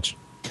East Village.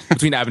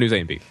 between avenues A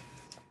and B.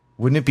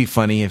 Wouldn't it be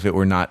funny if it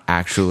were not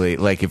actually,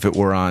 like, if it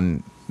were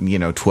on,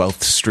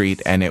 12th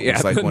Street and it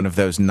was like one of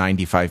those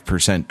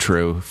 95%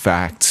 true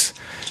facts?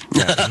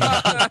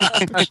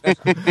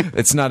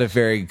 It's not a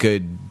very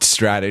good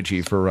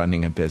strategy for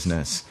running a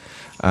business.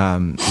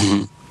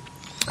 You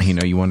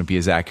want to be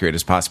as accurate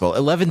as possible.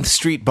 11th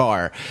Street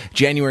Bar,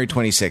 January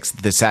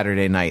 26th, the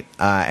Saturday night.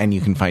 And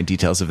you can find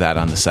details of that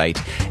on the site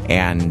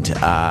and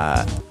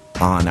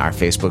on our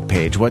Facebook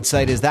page. What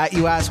site is that,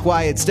 you ask?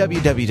 Why, it's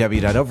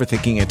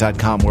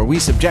www.overthinkingit.com, where we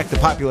subject the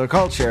popular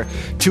culture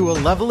to a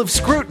level of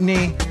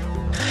scrutiny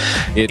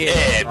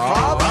It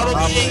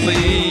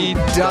probably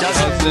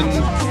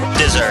doesn't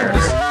deserve.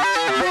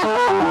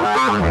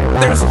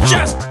 There's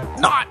just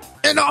not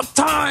enough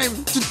time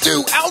to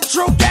do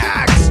outro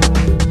gags.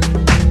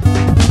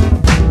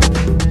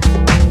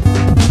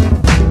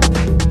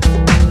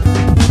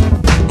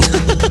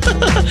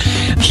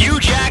 Hugh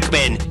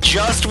Jackman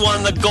just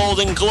won the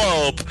Golden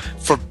Globe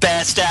for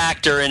Best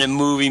Actor in a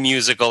Movie,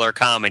 Musical, or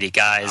Comedy,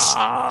 guys.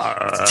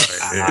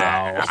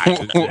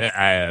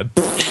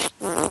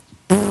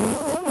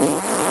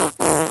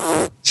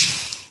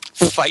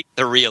 Fight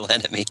the real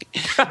enemy.